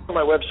Stern. On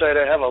my website,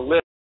 I have a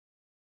list.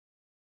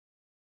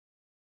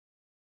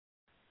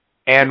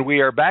 And we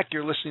are back.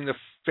 You're listening to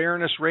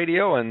Fairness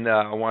Radio, and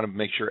I want to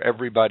make sure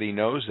everybody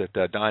knows that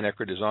Don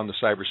Eckert is on the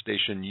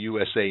Cyberstation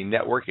USA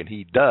network, and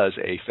he does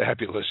a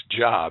fabulous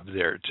job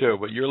there, too.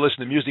 But you're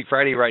listening to Music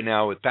Friday right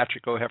now with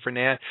Patrick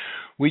O'Heffernan.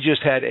 We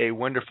just had a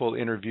wonderful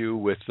interview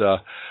with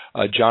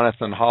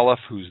Jonathan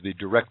Holiff, who's the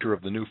director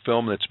of the new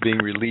film that's being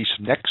released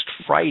next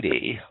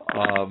Friday,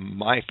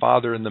 My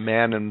Father and the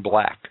Man in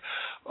Black.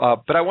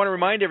 But I want to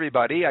remind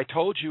everybody, I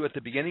told you at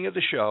the beginning of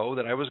the show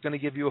that I was going to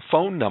give you a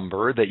phone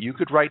number that you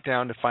could write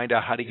down to find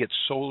out how to get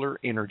solar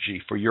energy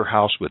for your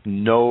house with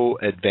no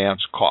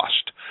advance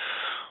cost.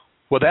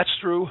 Well, that's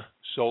through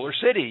Solar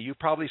City. You've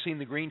probably seen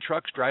the green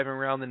trucks driving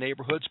around the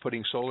neighborhoods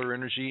putting solar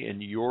energy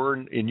in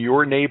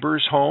your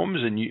neighbors'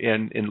 homes and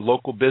in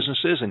local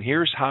businesses, and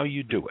here's how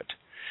you do it.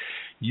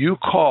 You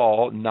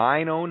call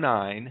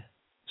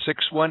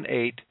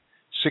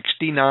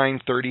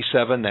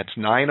 909-618-6937. That's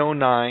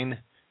 909-618-6937,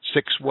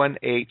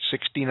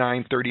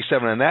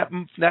 and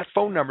that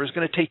phone number is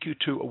going to take you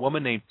to a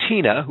woman named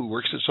Tina who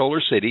works at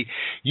Solar City.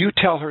 You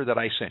tell her that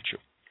I sent you.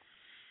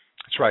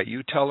 That's right.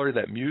 You tell her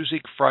that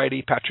Music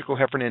Friday, Patrick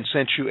O'Heffernan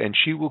sent you, and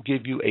she will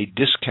give you a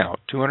discount,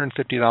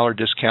 $250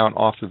 discount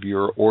off of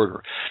your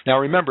order. Now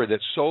remember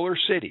that Solar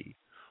City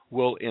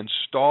will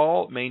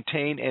install,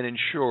 maintain, and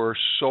insure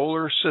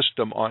solar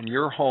system on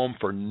your home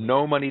for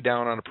no money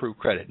down on approved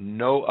credit,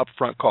 no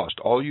upfront cost.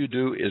 All you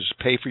do is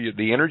pay for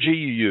the energy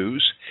you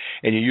use,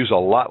 and you use a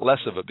lot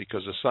less of it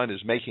because the sun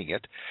is making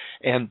it,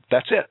 and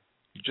that's it.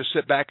 You just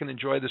sit back and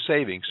enjoy the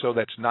savings. So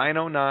that's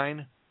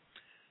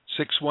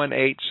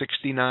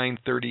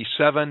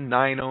 618-6937,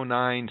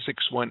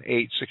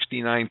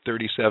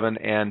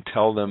 909-618-6937, and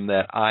tell them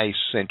that I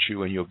sent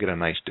you, and you'll get a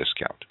nice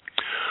discount.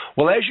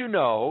 Well, as you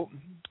know,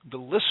 the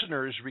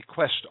listeners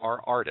request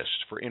our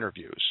artists for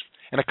interviews.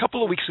 And a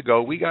couple of weeks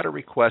ago, we got a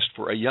request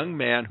for a young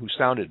man who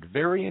sounded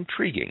very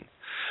intriguing.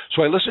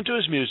 So I listened to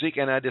his music,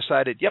 and I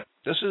decided, yep,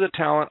 this is a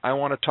talent I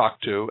want to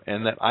talk to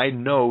and that I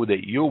know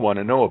that you'll want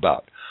to know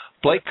about.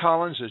 Blake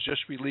Collins has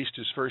just released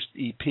his first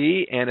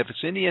EP, and if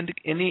it's any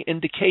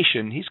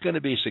indication, he's going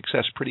to be a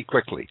success pretty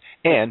quickly.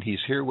 And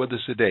he's here with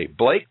us today.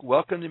 Blake,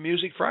 welcome to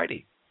Music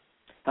Friday.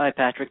 Hi,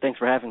 Patrick. Thanks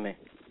for having me.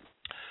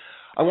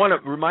 I want to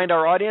remind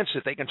our audience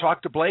that they can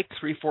talk to Blake,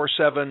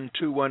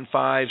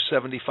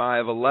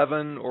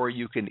 347-215-7511, or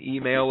you can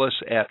email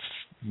us at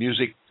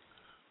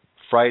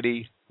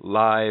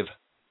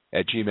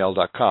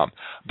musicfridaylive@gmail.com.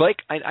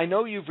 Blake, I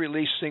know you've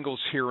released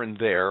singles here and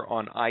there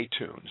on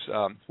iTunes.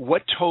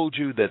 What told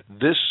you that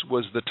this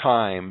was the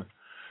time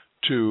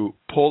to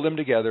pull them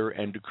together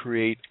and to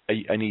create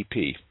an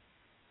EP?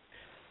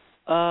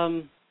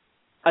 I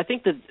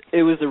think that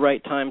it was the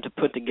right time to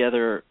put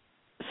together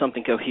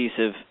something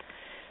cohesive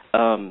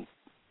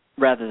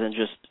rather than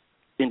just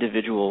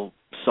individual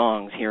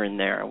songs here and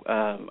there.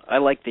 I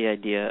like the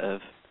idea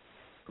of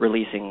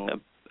releasing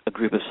a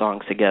group of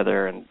songs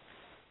together, and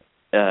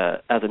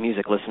as a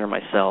music listener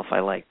myself, I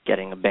like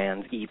getting a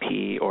band's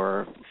EP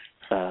or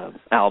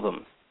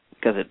album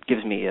because it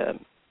gives me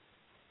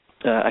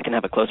I can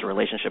have a closer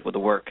relationship with the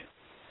work.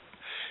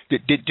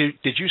 Did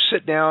you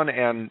sit down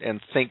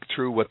and think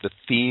through what the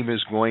theme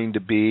is going to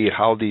be,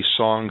 how these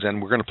songs,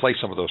 and we're going to play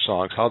some of those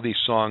songs, how these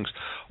songs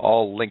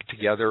all link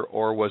together,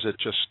 or was it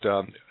just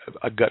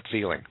a gut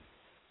feeling?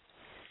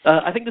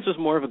 I think this was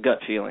more of a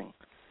gut feeling.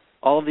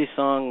 All of these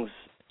songs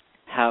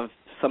have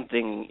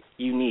something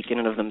unique in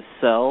and of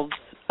themselves,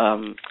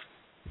 and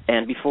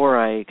before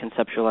I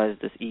conceptualized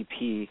this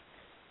EP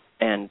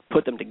and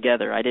put them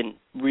together, I didn't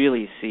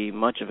really see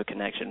much of a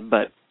connection,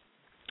 but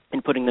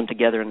in putting them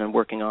together and then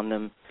working on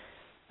them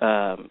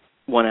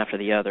one after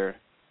the other,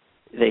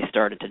 they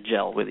started to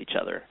gel with each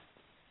other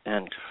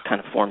and kind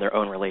of form their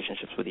own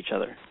relationships with each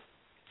other.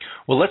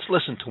 Well, let's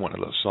listen to one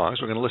of those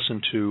songs. We're going to listen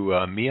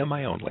to Me and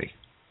My Only.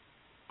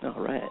 All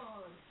right. 1,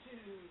 2,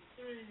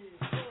 3,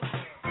 4.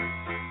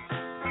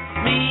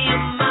 Me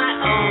and my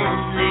only.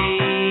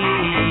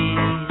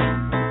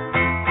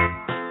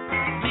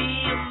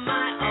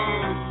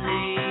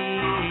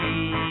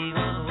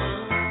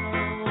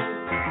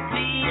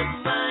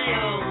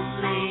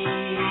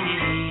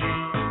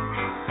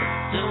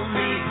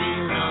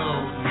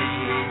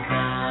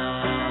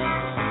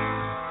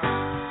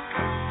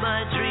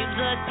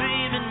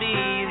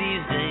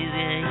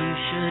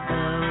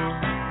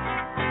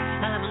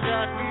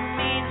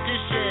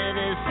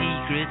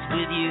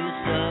 With you,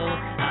 so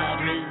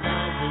I've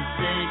resigned to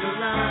say your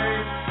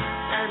life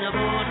and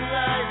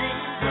immortalizing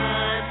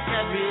time.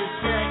 Every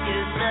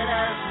second that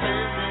I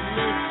spent in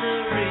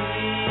mystery,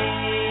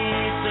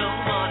 so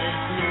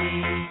honestly,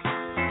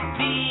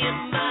 being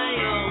my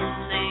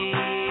only,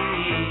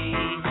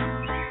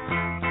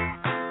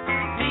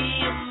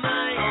 being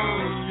my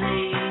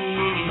only,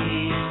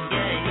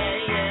 yeah, yeah,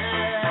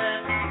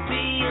 yeah,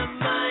 being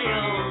my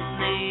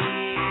only.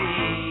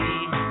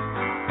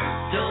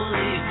 Don't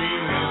leave me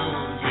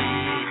alone.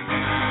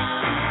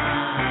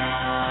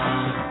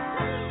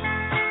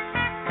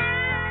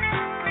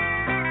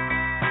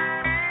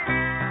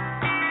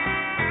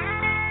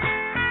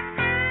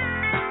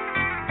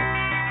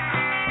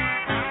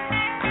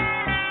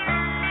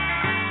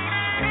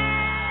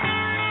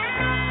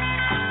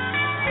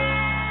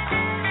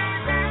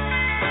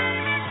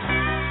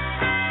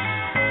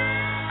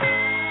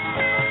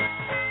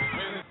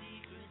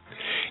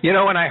 You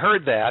know, when I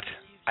heard that,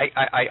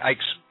 I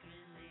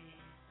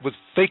was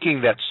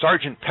thinking that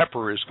Sgt.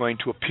 Pepper is going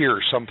to appear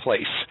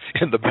someplace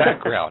in the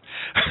background.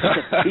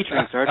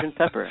 Featuring Sgt.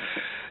 Pepper.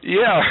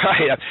 Yeah,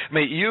 right. I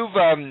mean, you've,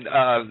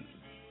 I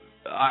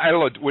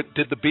don't know,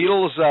 did the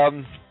Beatles are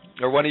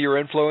one of your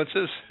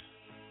influences?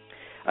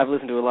 I've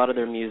listened to a lot of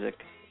their music,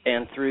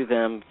 and through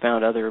them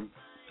found other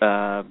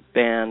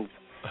bands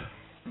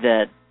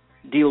that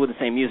deal with the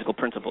same musical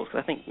principles,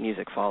 because I think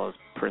music follows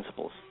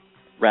principles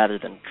rather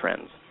than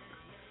trends.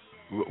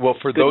 Well,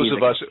 for those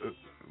of us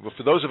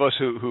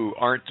who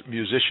aren't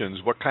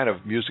musicians, what kind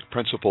of music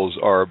principles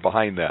are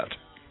behind that?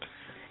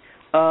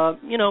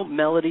 You know,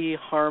 melody,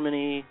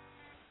 harmony.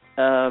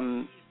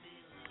 There's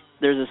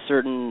a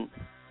certain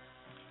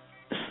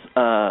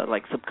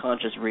like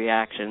subconscious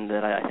reaction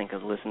that I think a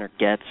listener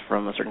gets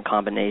from a certain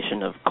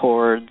combination of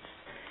chords,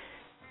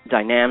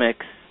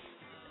 dynamics.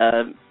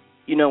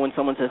 You know, when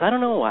someone says, "I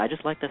don't know why, I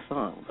just like this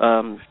song,"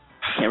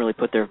 can't really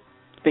put their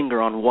finger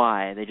on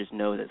why. They just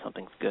know that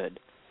something's good.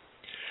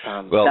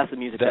 Well, that's the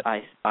music that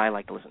I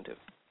like to listen to.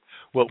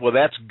 Well,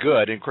 that's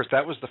good. And of course,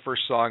 that was the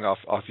first song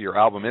off your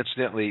album.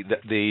 Incidentally,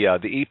 the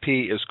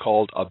EP is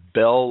called "A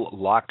Bell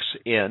Locks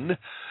In,"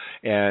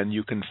 and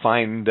you can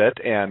find it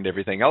and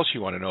everything else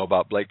you want to know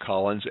about Blake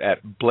Collins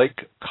at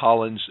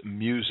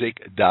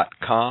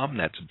BlakeCollinsmusic.com.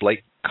 That's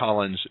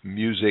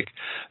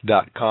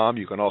MikeCollinsMusic.com.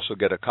 You can also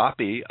get a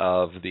copy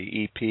of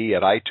the EP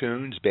at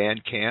iTunes,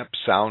 Bandcamp,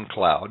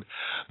 SoundCloud.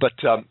 But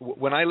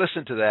when I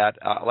listened to that,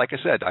 like I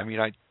said,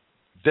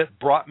 that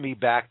brought me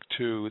back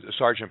to the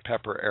Sgt.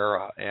 Pepper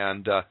era,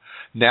 and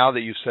now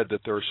that you've said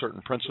that there are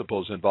certain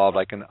principles involved,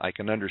 I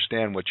can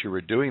understand what you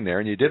were doing there,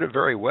 and you did it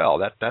very well.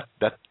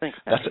 Thanks,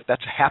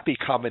 that's a happy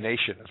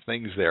combination of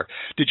things there.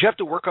 Did you have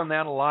to work on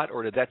that a lot,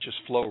 or did that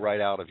just flow right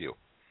out of you?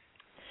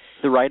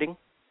 The writing?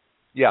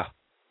 Yeah.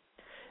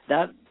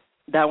 That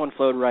one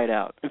flowed right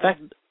out. In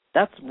fact,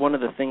 that's one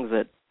of the things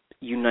that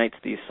unites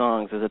these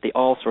songs, is that they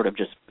all sort of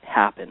just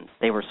happened.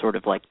 They were sort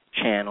of like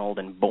channeled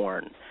and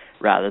born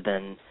rather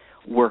than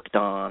worked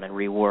on and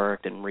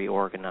reworked and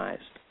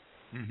reorganized.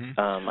 Mm-hmm.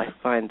 I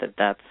find that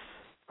that's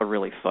a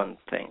really fun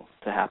thing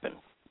to happen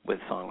with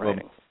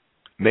songwriting. Well,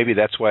 maybe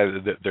that's why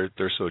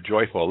they're so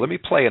joyful. Let me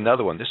play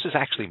another one. This is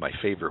actually my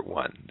favorite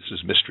one. This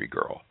is Mystery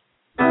Girl.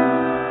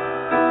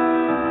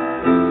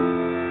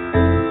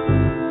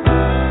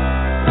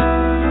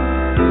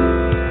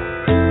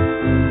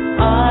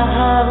 I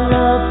have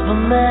love for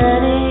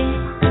many,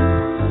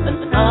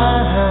 and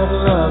I have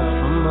love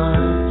for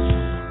much,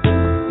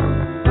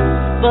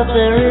 but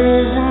there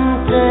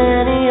isn't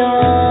any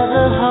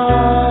other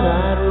heart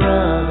I'd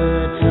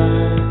rather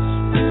touch,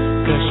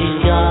 'cause she's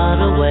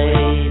got a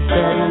way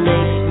that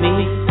makes me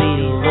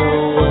feel the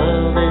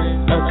world is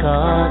a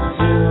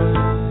cartoon,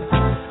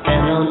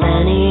 and on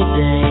any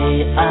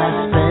day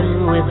I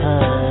spend with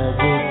her,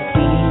 this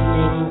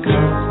evening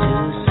comes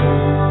too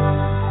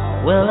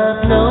soon. Well,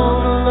 I've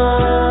known a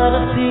lot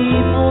of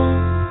people,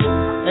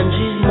 and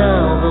she's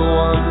now the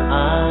one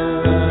I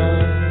love.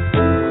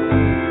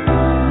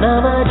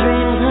 Now my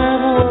dreams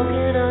have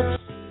woken up.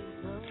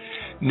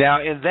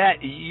 Now, in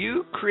that,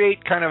 you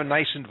create kind of a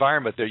nice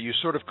environment there. You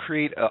sort of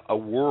create a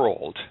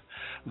world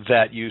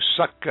that you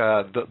suck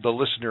the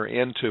listener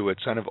into.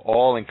 It's kind of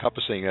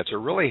all-encompassing. It's a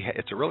really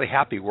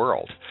happy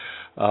world.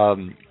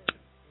 And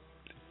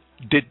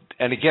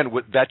again,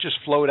 that just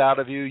flowed out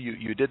of you?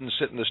 You didn't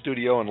sit in the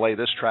studio and lay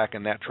this track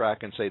and that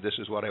track and say, this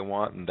is what I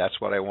want and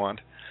that's what I want?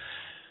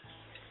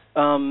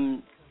 I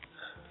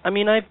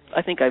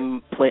think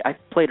I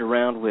played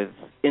around with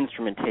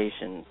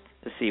instrumentation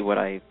to see what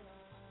I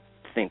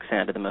think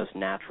sounded the most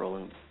natural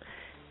and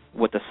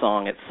what the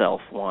song itself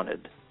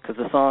wanted. Because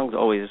the songs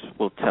always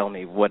will tell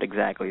me what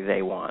exactly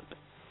they want.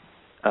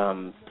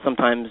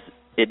 Sometimes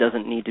it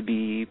doesn't need to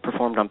be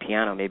performed on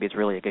piano. Maybe it's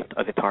really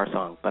a guitar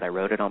song, but I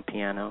wrote it on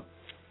piano.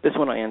 This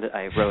one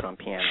I wrote on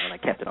piano, and I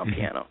kept it on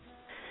piano.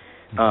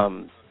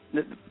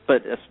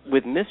 But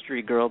with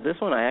Mystery Girl, this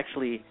one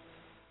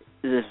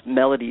this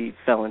melody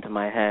fell into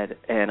my head,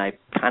 and I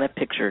kind of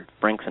pictured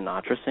Frank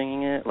Sinatra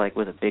singing it, like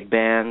with a big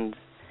band.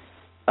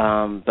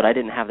 But I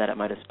didn't have that at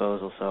my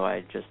disposal, so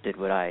I just did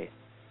what I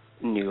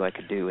knew I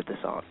could do with the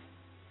song.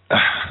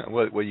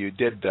 Well, you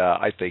did,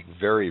 I think,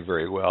 very,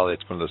 very well.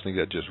 It's one of those things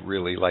I just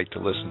really like to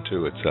listen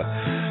to. It's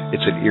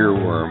an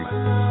earworm.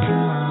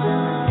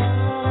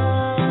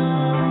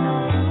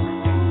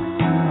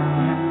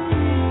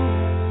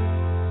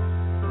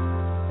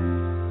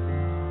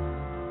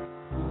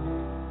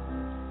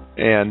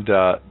 And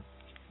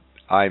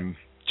I'm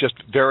just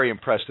very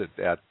impressed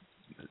at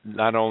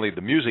not only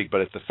the music,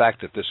 but at the fact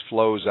that this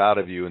flows out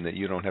of you and that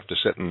you don't have to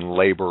sit and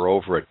labor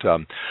over it.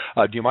 Do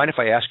you mind if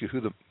I ask you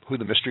who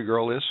the Mystery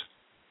Girl is?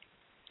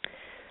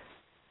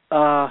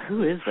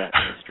 Who is that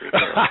Mystery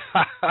Girl?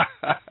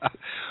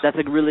 That's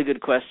a really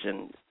good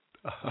question.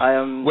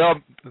 Well,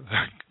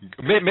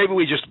 maybe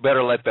we just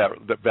better let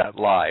that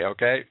lie,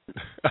 okay?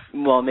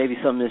 Well, maybe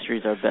some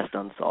mysteries are best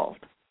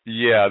unsolved.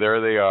 Yeah, there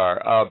they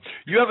are.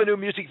 You have a new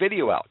music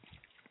video out,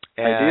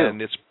 and I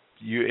do.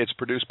 It's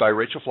produced by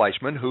Rachel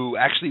Fleischman, who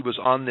actually was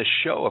on this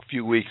show a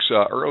few weeks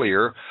ago,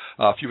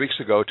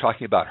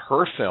 talking about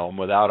her film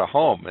Without a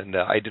Home. And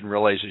I didn't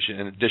realize that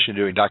in addition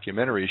to doing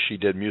documentaries, she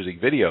did music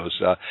videos.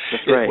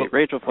 That's right.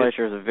 Rachel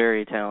Fleischer is a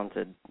very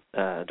talented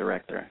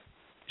director.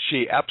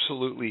 She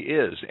absolutely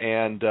is.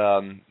 And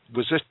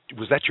was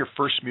that your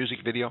first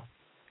music video?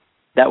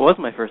 That was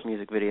my first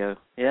music video.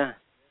 Yeah.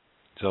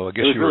 So I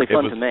guess it was really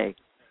fun to make.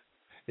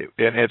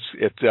 And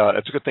it's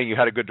a good thing you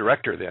had a good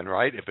director then,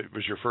 right? If it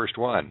was your first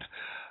one.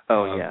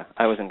 Oh yeah,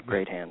 I was in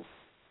great hands.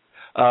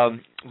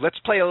 Let's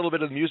play a little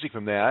bit of the music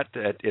from that.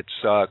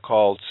 It's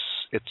called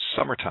 "It's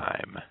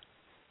Summertime."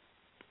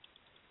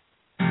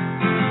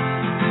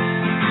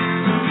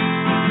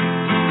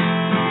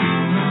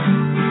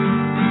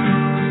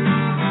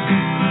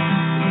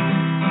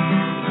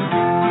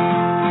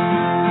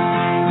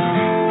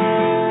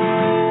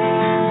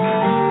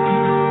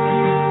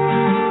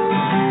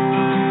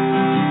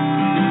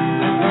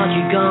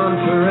 Gone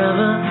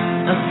forever,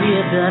 I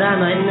feared that I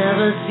might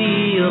never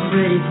see your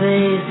pretty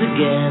face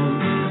again.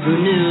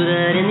 Who knew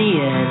that in the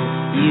end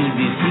you'd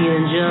be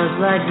feeling just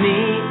like me,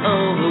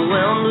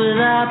 overwhelmed with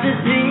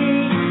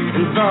apathy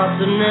and thoughts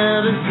of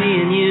never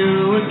seeing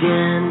you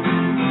again.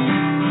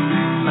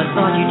 I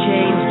thought you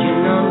changed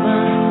your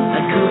number, I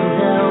couldn't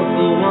help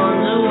but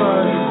wonder,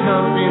 was it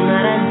something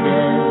that I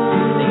said?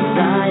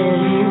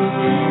 Anxiety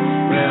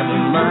instead, never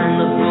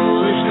mind the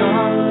foolish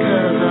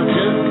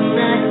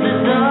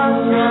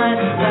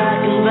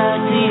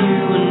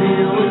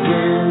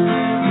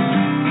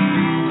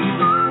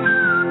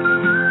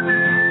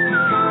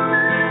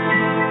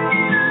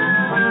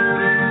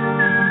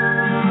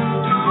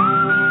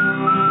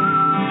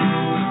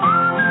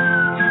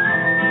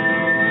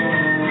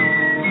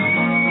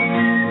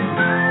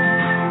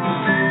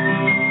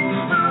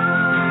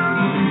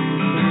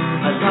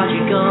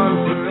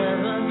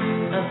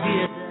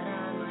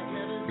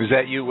Is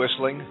that you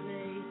whistling?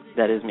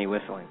 That is me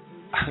whistling.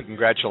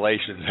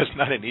 Congratulations. That's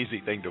not an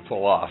easy thing to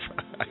pull off.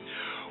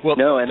 Well,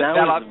 no, and that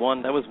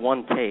was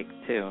one take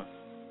too.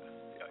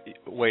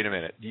 Wait a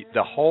minute.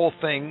 The whole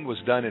thing was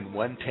done in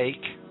one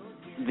take?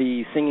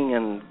 The singing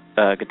and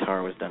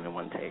guitar was done in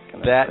one take.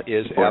 And that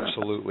is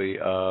absolutely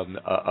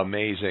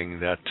amazing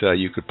that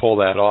you could pull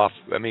that off.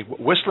 I mean,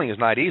 whistling is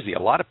not easy.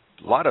 A lot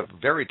of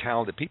very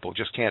talented people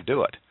just can't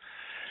do it.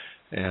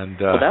 And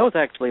well, that was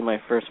actually my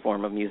first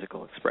form of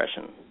musical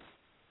expression,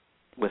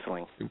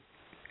 whistling.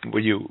 Were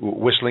you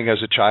whistling as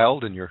a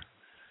child?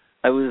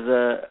 I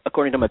was,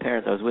 according to my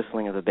parents, I was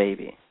whistling as a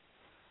baby.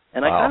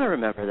 And I kind of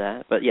remember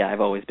that. But yeah, I've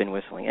always been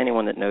whistling.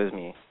 Anyone that knows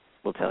me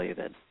will tell you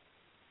that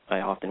I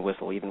often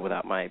whistle even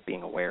without my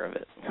being aware of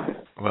it.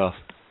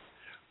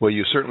 Well,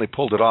 you certainly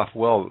pulled it off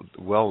well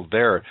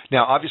there.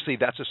 Now, obviously,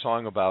 that's a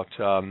song about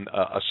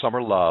a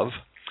summer love.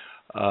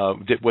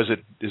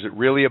 Is it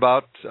really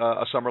about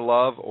a summer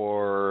love,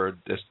 or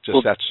that's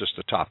just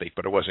a topic,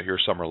 but it wasn't your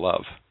summer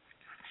love?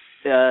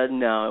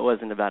 No, it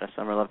wasn't about a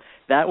summer love.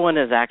 That one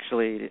is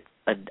actually,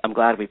 I'm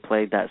glad we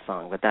played that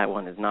song, but that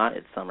one is not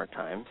It's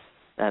Summertime.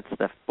 That's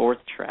the fourth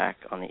track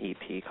on the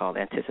EP called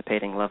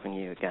Anticipating Loving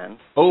You Again.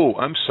 Oh,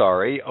 I'm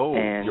sorry. Oh,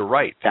 and you're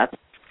right. That's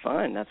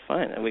fine.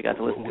 And we got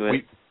to listen to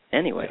it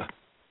anyway.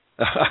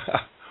 Yeah.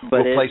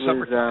 But we'll play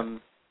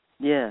Summertime.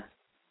 Yeah.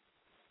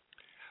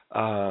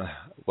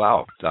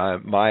 Wow.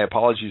 My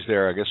apologies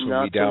there. I guess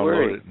when we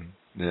download it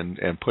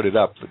and put it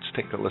up, let's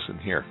take a listen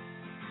here.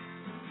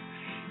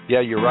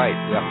 Yeah, you're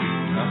right.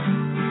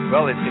 Yeah.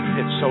 Well,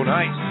 it's so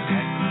nice.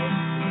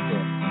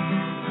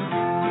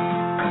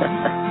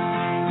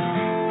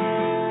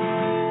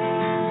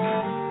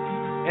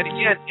 And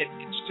again, it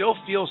still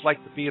feels like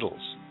the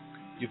Beatles.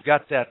 You've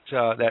got that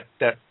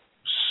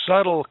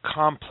subtle,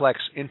 complex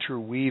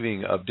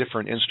interweaving of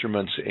different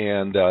instruments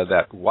and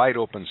that wide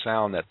open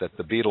sound that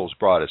the Beatles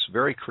brought us.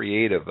 Very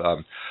creative.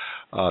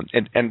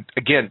 And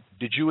again,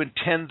 did you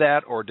intend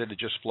that, or did it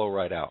just flow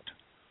right out?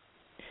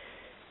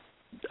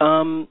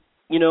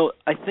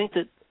 I think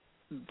that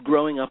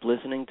growing up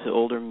listening to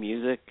older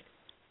music,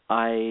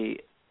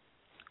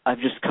 I've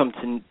just come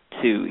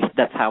to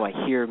that's how I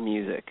hear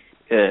music,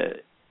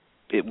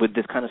 with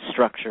this kind of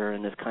structure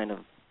and this kind of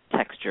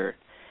texture.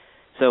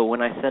 So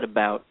when I set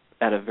about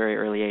at a very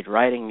early age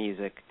writing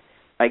music,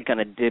 I kind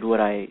of did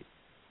what I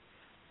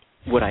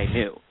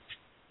knew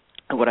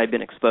and what I'd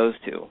been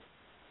exposed to.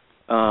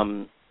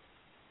 Now,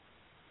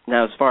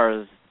 as far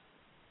as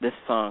this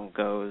song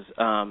goes,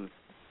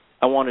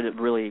 I wanted it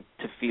really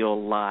to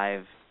feel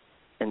live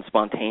and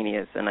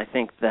spontaneous, and I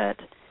think that,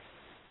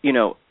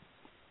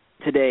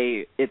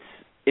 today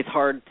it's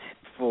hard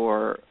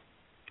for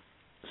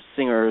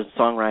singers,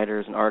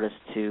 songwriters, and artists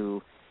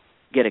to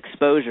get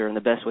exposure, and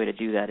the best way to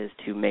do that is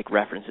to make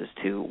references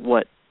to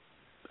what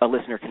a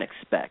listener can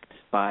expect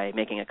by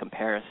making a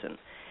comparison.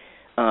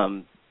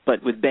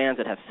 But with bands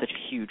that have such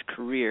huge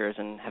careers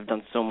and have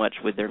done so much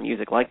with their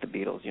music, like the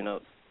Beatles,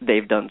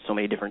 they've done so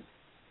many different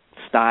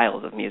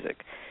styles of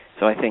music.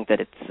 So I think that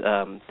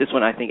it's this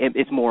one. I think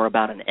it's more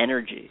about an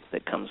energy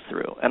that comes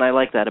through, and I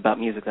like that about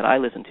music that I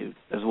listen to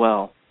as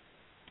well.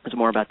 It's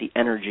more about the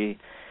energy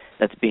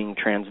that's being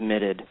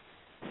transmitted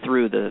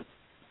through the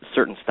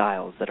certain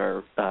styles that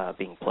are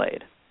being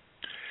played.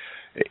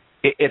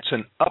 It's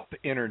an up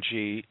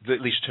energy,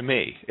 at least to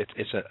me.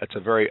 It's a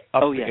very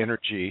up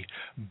energy,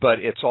 but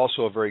it's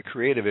also a very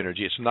creative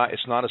energy. It's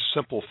not a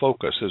simple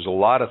focus. There's a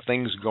lot of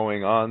things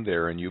going on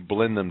there, and you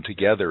blend them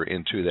together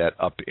into that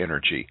up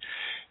energy,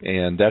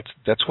 and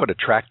that's what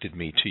attracted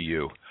me to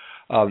you.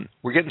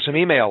 We're getting some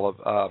email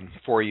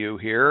for you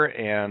here,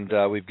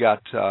 and we've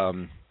got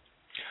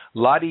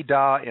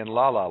La-Di-Da in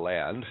La La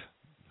Land,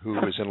 who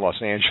is in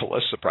Los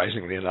Angeles,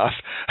 surprisingly enough,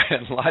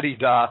 and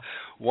La-Di-Da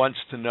wants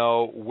to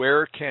know,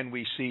 where can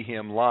we see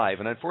him live?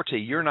 And unfortunately,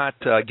 you're not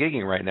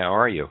gigging right now,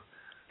 are you?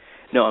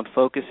 No, I'm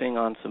focusing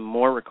on some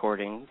more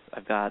recordings.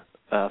 I've got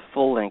a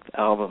full-length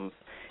album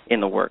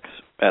in the works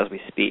as we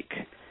speak.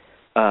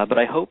 But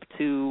I hope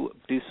to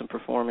do some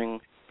performing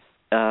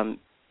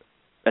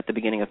at the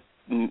beginning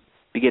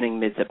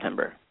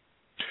mid-September.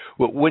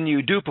 Well, when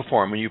you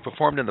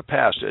performed in the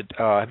past,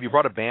 have you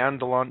brought a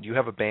band along? Do you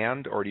have a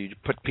band, or do you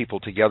put people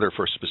together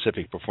for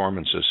specific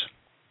performances?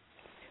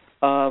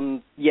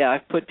 Yeah,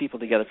 I've put people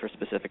together for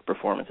specific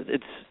performances.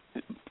 It's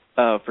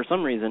for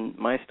some reason,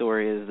 my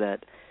story is that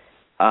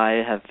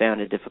I have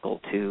found it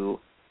difficult to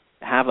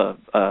have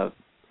a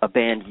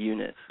band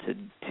unit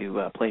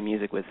to play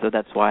music with, so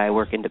that's why I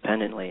work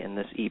independently. And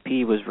this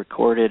EP was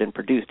recorded and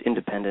produced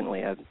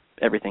independently.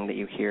 Everything that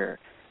you hear,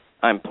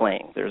 I'm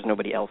playing. There's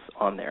nobody else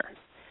on there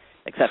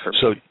except for me.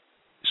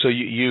 So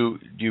you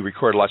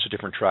record lots of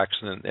different tracks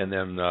and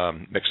then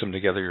mix them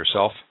together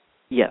yourself?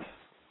 Yes.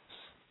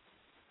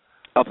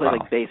 I'll play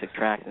like basic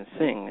tracks and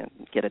sing and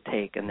get a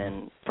take, and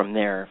then from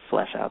there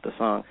flesh out the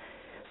song.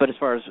 But as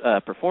far as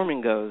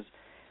performing goes,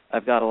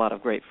 I've got a lot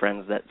of great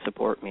friends that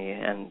support me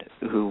and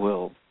who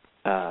will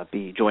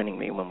be joining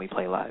me when we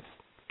play live.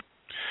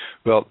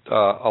 Well,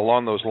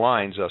 along those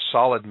lines, a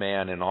Solid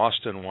Man in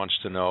Austin wants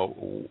to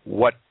know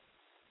what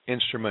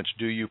instruments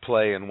do you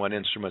play, and what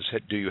instruments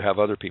do you have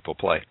other people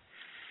play?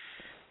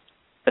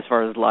 As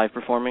far as live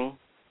performing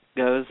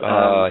goes,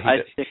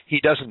 he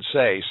doesn't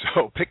say,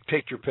 so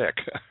take your pick.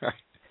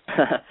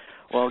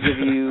 Well, I'll give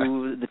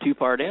you the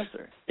two-part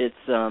answer. It's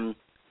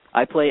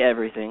I play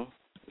everything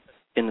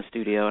in the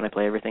studio, and I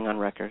play everything on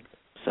record.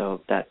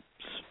 So that's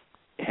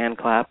hand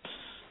claps,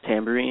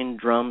 tambourine,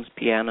 drums,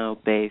 piano,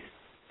 bass,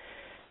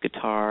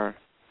 guitar.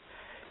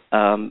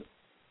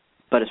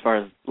 But as far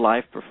as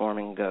live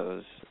performing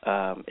goes,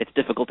 it's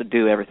difficult to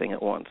do everything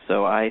at once.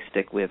 So I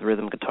stick with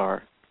rhythm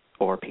guitar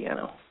or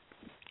piano.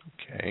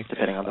 Okay.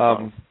 Depending on the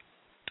song.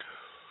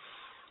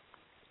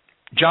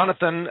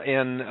 Jonathan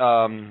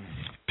in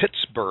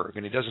Pittsburgh,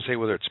 and he doesn't say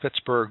whether it's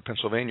Pittsburgh,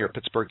 Pennsylvania, or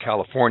Pittsburgh,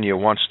 California,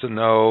 wants to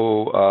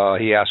know,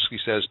 he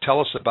says,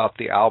 tell us about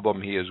the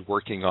album he is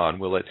working on.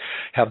 Will it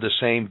have the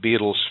same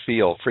Beatles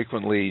feel?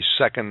 Frequently,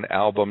 second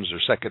albums or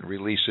second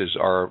releases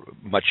are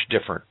much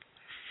different.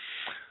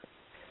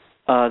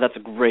 That's a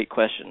great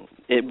question.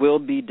 It will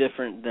be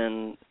different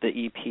than the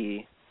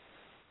EP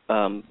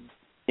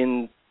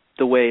in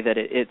the way that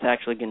it's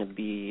actually going to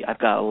be, I've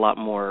got a lot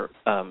more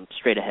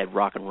straight-ahead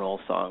rock and roll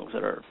songs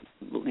that are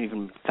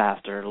even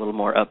faster, a little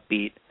more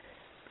upbeat.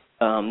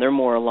 They're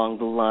more along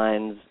the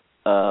lines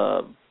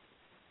of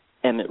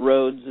Emmett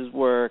Rhodes'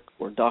 work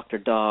or Dr.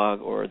 Dog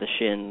or The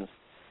Shins,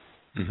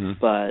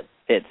 but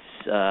it's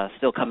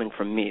still coming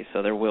from me,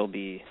 so there will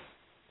be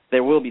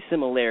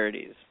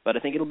similarities, but I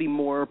think it'll be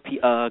more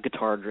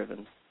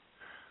guitar-driven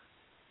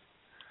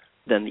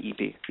than the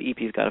EP. The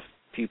EP's got a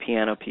few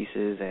piano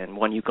pieces and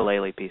one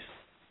ukulele piece.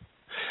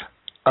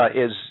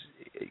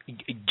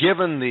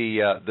 Given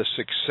the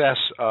success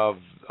of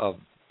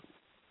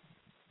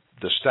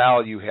the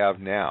style you have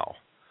now,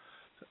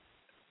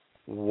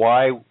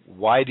 why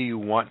do you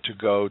want to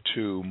go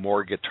to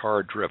more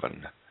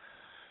guitar-driven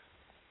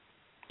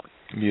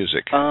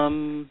music?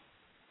 I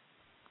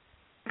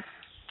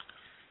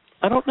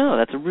don't know.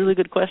 That's a really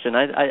good question.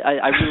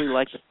 I really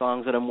like the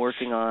songs that I'm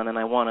working on, and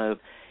I want to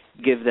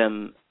give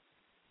them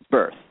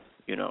birth,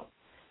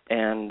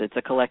 And it's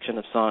a collection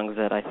of songs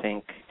that I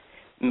think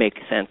make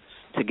sense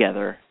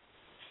together,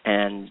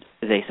 and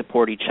they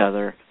support each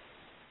other.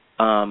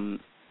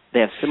 They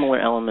have similar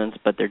elements,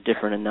 but they're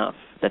different enough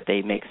that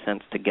they make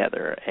sense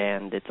together.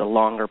 And it's a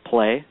longer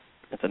play.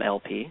 It's an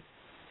LP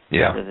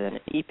rather than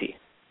an EP.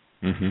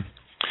 Mm-hmm.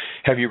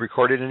 Have you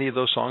recorded any of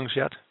those songs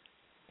yet?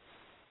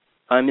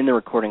 I'm in the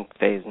recording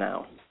phase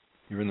now.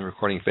 You're in the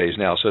recording phase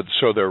now,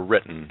 so they're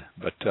written,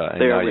 but and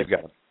they're now written. You've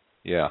got them.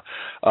 Yeah.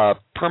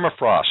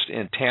 Permafrost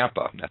in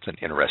Tampa, that's an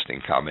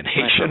interesting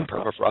combination,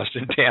 Permafrost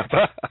in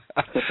Tampa,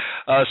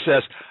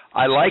 says,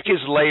 I like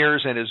his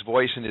layers and his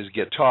voice and his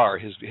guitar.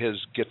 His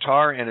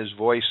guitar and his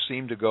voice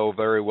seem to go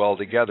very well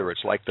together.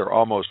 It's like they're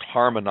almost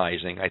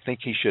harmonizing. I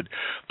think he should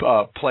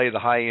play the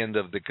high end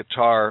of the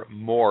guitar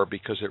more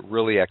because it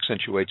really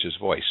accentuates his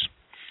voice.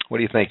 What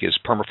do you think? Is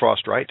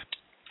Permafrost right?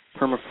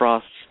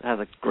 Permafrost has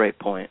a great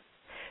point.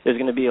 There's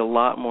going to be a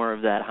lot more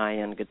of that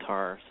high-end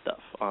guitar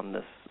stuff on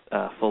this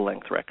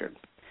full-length record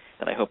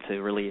that I hope to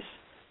release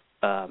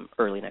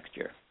early next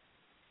year.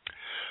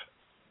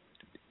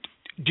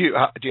 Do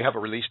you have a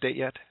release date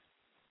yet?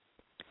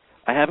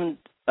 I haven't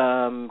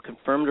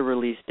confirmed a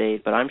release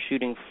date, but I'm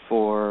shooting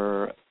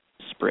for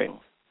spring.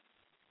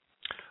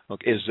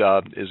 Okay. Is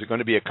it going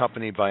to be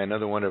accompanied by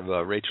another one of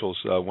Rachel's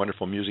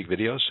wonderful music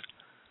videos?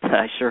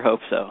 I sure hope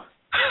so.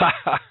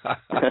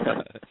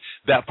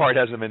 That part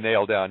hasn't been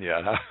nailed down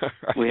yet, huh?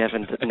 We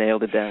haven't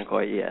nailed it down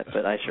quite yet,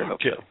 but I sure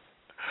hope so.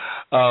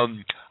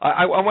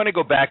 I want to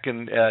go back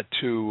and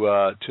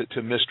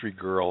to Mystery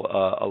Girl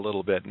a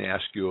little bit and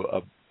ask you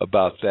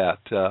about that.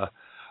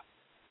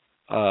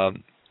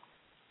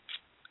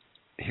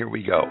 Here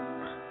we go.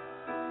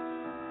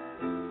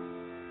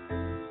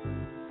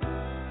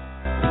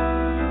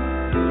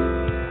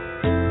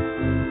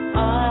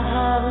 I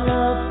have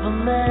love for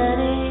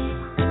many,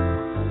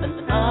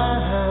 and I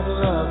have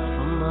love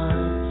for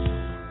much,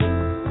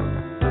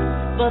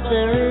 but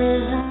there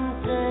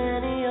isn't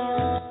any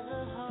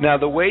other. Now,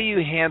 the way you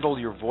handle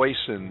your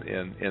voice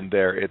in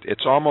there,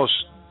 it's almost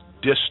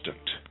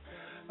distant.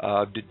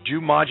 Did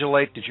you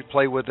modulate? Did you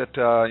play with it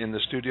in the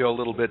studio a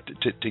little bit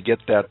to get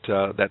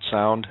that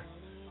sound?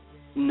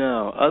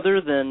 No, other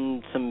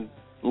than some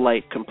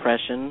light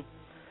compression,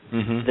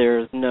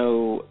 there's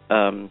no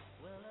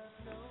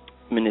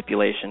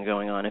manipulation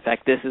going on. In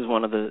fact, this is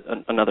one of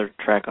another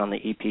track on the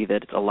EP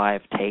that's a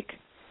live take,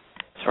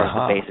 as far as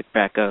the basic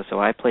track goes. So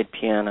I played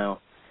piano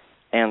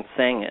and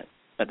sang it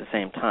at the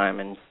same time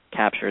and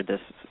captured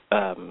this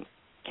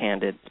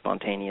candid,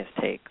 spontaneous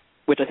take,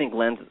 which I think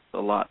lends a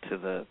lot to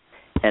the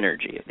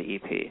energy of the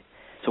EP.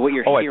 So what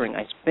you're hearing,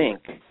 I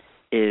think,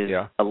 is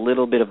a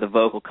little bit of the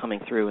vocal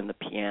coming through in the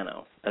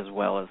piano, as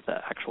well as the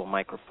actual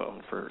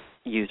microphone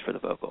used for the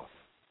vocal.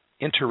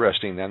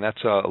 Interesting. Then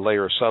that's a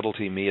layer of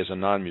subtlety me as a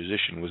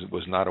non-musician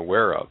was not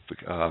aware of.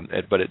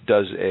 But it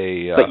does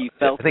a. But you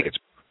felt I think it's.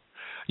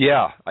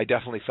 Yeah, I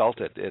definitely felt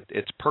it.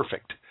 It's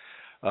perfect.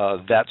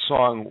 That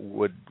song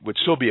would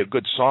still be a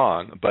good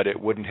song, but it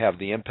wouldn't have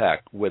the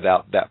impact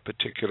without that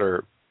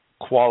particular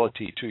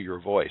quality to your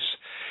voice.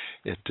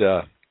 It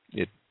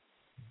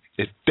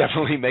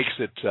definitely makes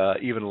it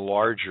even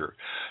larger.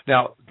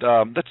 Now,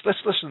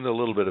 let's listen to a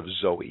little bit of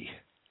Zoe.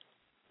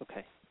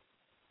 Okay.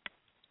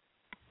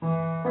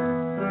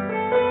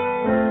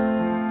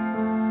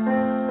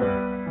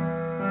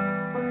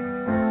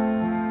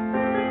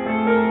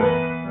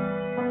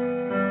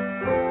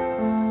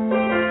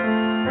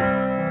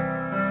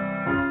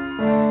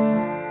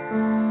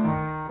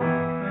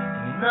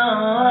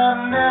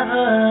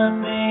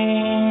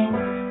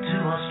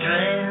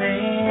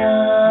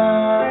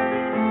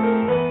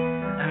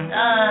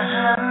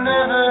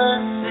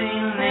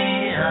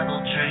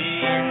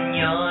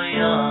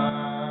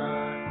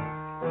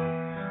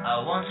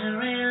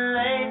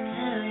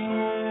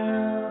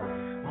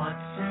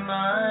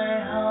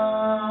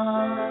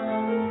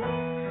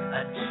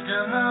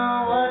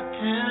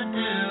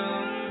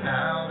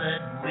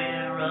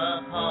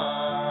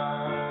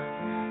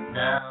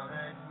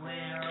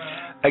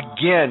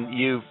 Again,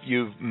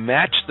 you've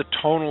matched the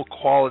tonal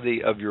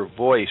quality of your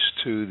voice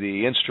to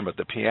the instrument,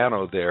 the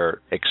piano,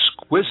 there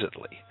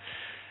exquisitely.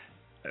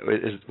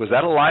 Was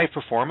that a live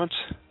performance?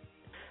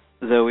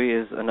 Zoe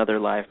is another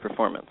live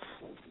performance.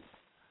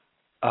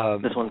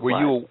 This one's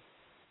live.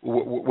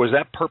 Was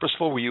that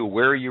purposeful? Were you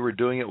aware you were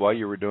doing it while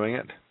you were doing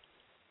it?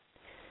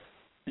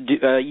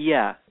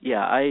 Yeah.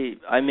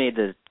 I made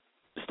the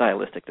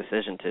stylistic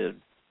decision to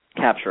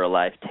capture a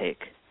live take.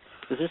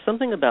 Because there's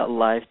something about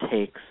live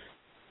takes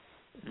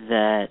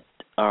that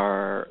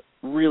are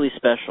really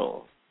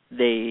special.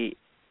 They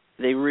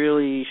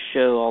really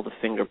show all the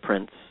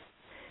fingerprints.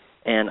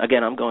 And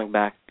again, I'm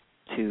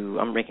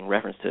making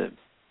reference to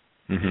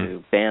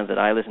bands that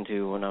I listened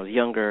to when I was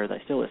younger, that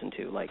I still listen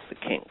to, like the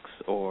Kinks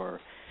or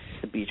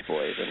the Beach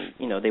Boys, and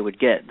they would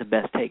get the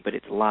best take, but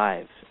it's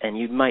live, and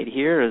you might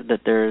hear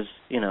that there's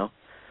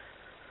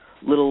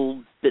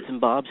little bits and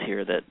bobs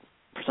here that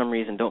for some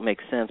reason don't make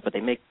sense, but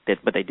they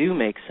do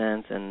make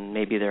sense, and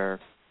maybe there are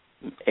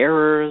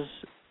errors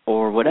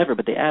or whatever,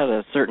 but they add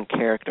a certain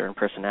character and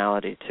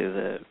personality to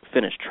the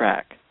finished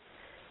track,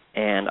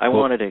 and I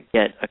wanted to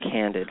get a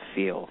candid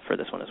feel for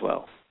this one as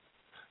well.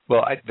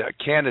 Well,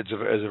 candid is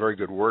a very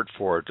good word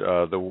for it.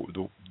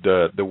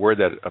 The word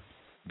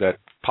that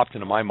popped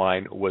into my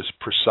mind was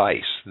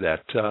precise.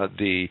 That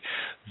the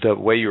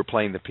way you were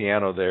playing the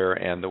piano there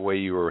and the way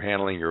you were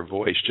handling your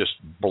voice just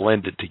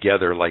blended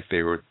together like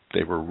they were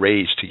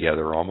raised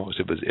together almost.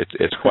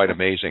 It's quite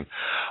amazing.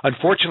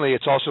 Unfortunately,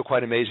 it's also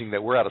quite amazing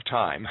that we're out of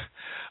time.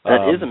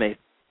 That is amazing.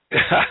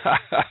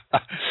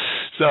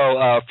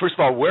 So, first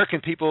of all, where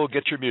can people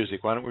get your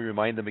music? Why don't we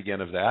remind them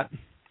again of that?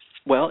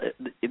 Well,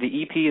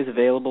 the EP is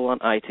available on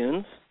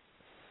iTunes,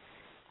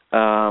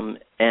 and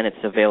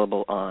it's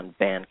available on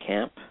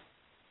Bandcamp,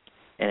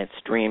 and it's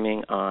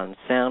streaming on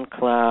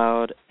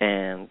SoundCloud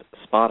and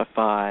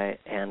Spotify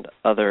and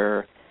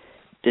other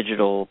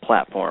digital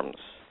platforms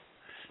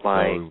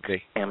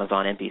like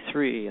Amazon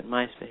MP3 and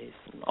MySpace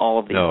and all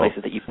of these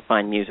places that you can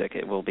find music.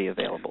 It will be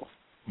available.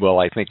 Well,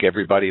 I think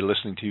everybody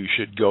listening to you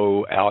should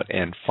go out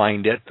and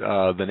find it.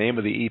 The name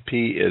of the EP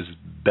is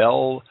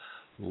Bell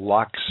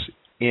Locks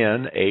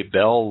In, A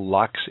Bell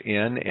Locks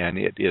In, and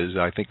it is,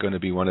 I think, going to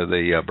be one of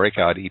the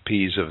breakout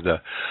EPs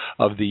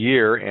of the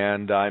year.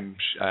 And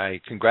I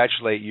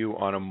congratulate you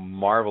on a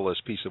marvelous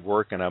piece of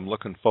work, and I'm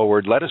looking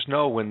forward. Let us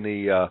know when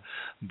the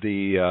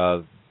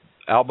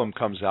album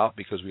comes out,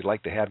 because we'd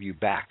like to have you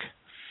back.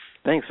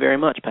 Thanks very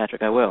much,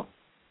 Patrick. I will.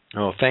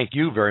 Oh, thank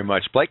you very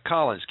much. Blake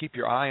Collins, keep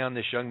your eye on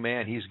this young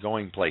man. He's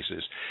going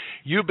places.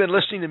 You've been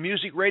listening to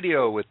Music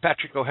Radio with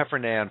Patrick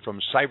O'Heffernan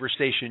from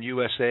Cyberstation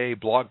USA,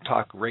 Blog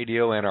Talk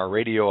Radio, and our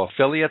radio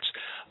affiliates.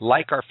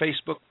 Like our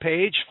Facebook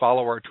page,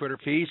 follow our Twitter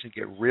feeds, and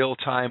get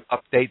real-time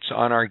updates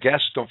on our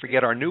guests. Don't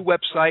forget our new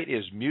website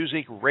is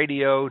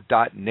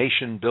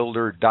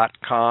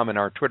musicradio.nationbuilder.com, and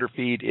our Twitter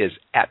feed is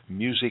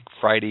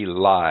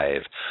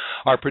 @MusicFridayLive.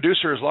 Our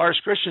producer is Lars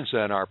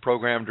Christensen. Our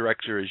program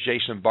director is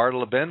Jason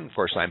Bartleben. Of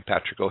course, I'm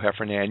Patrick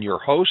O'Heffernan, your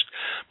host.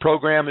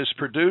 Program is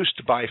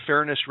produced by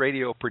Fairness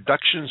Radio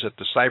Productions at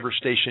the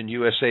Cyberstation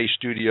USA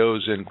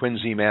studios in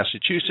Quincy,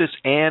 Massachusetts,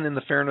 and in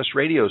the Fairness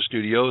Radio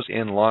studios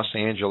in Los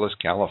Angeles,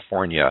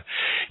 California.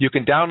 You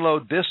can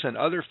download this and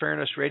other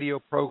Fairness Radio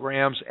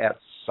programs at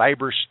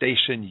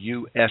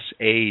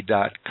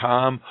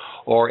cyberstationusa.com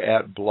or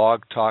at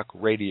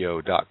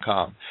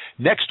blogtalkradio.com.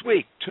 Next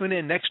week, tune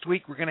in next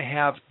week, we're going to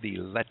have the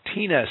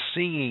Latina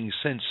singing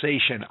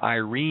sensation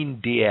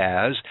Irene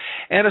Diaz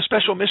and a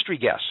special mystery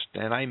guest,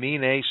 and I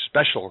mean a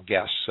special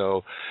guest.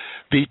 So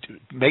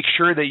make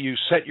sure that you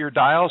set your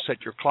dial,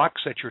 set your clock,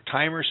 set your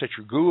timer, set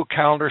your Google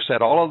Calendar,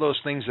 set all of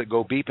those things that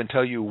go beep and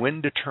tell you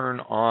when to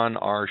turn on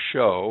our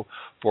show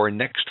for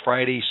next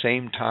Friday,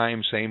 same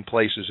time, same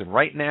places. And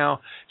right now,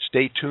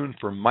 stay tuned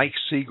for Mike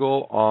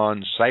Siegel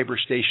on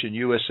Cyberstation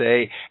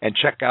USA, and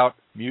check out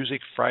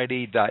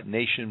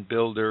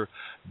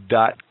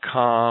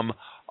musicfriday.nationbuilder.com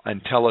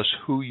and tell us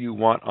who you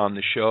want on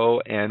the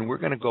show. And we're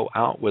going to go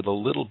out with a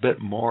little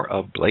bit more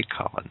of Blake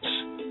Collins.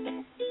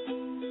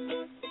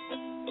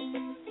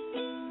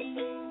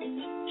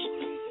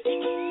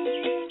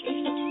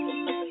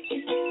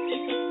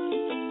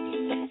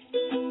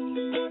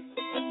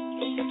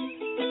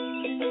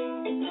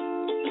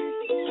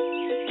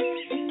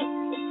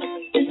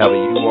 have a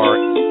URL.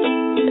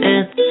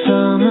 It's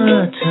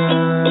summertime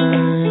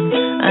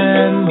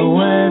and the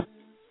weather.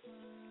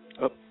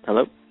 Oh,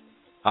 hello?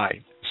 Hi,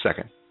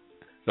 second.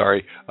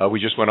 Sorry, we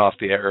just went off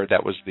the air.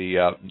 That was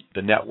the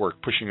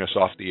network pushing us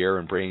off the air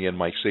and bringing in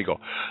Mike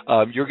Siegel.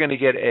 You're going to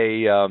get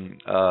a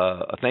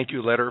thank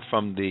you letter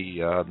from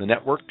the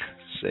network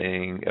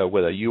saying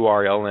with a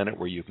URL in it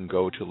where you can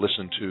go to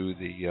listen to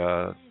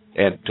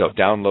and to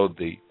download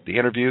the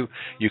interview.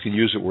 You can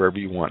use it wherever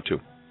you want to.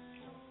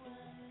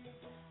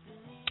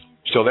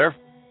 Still there?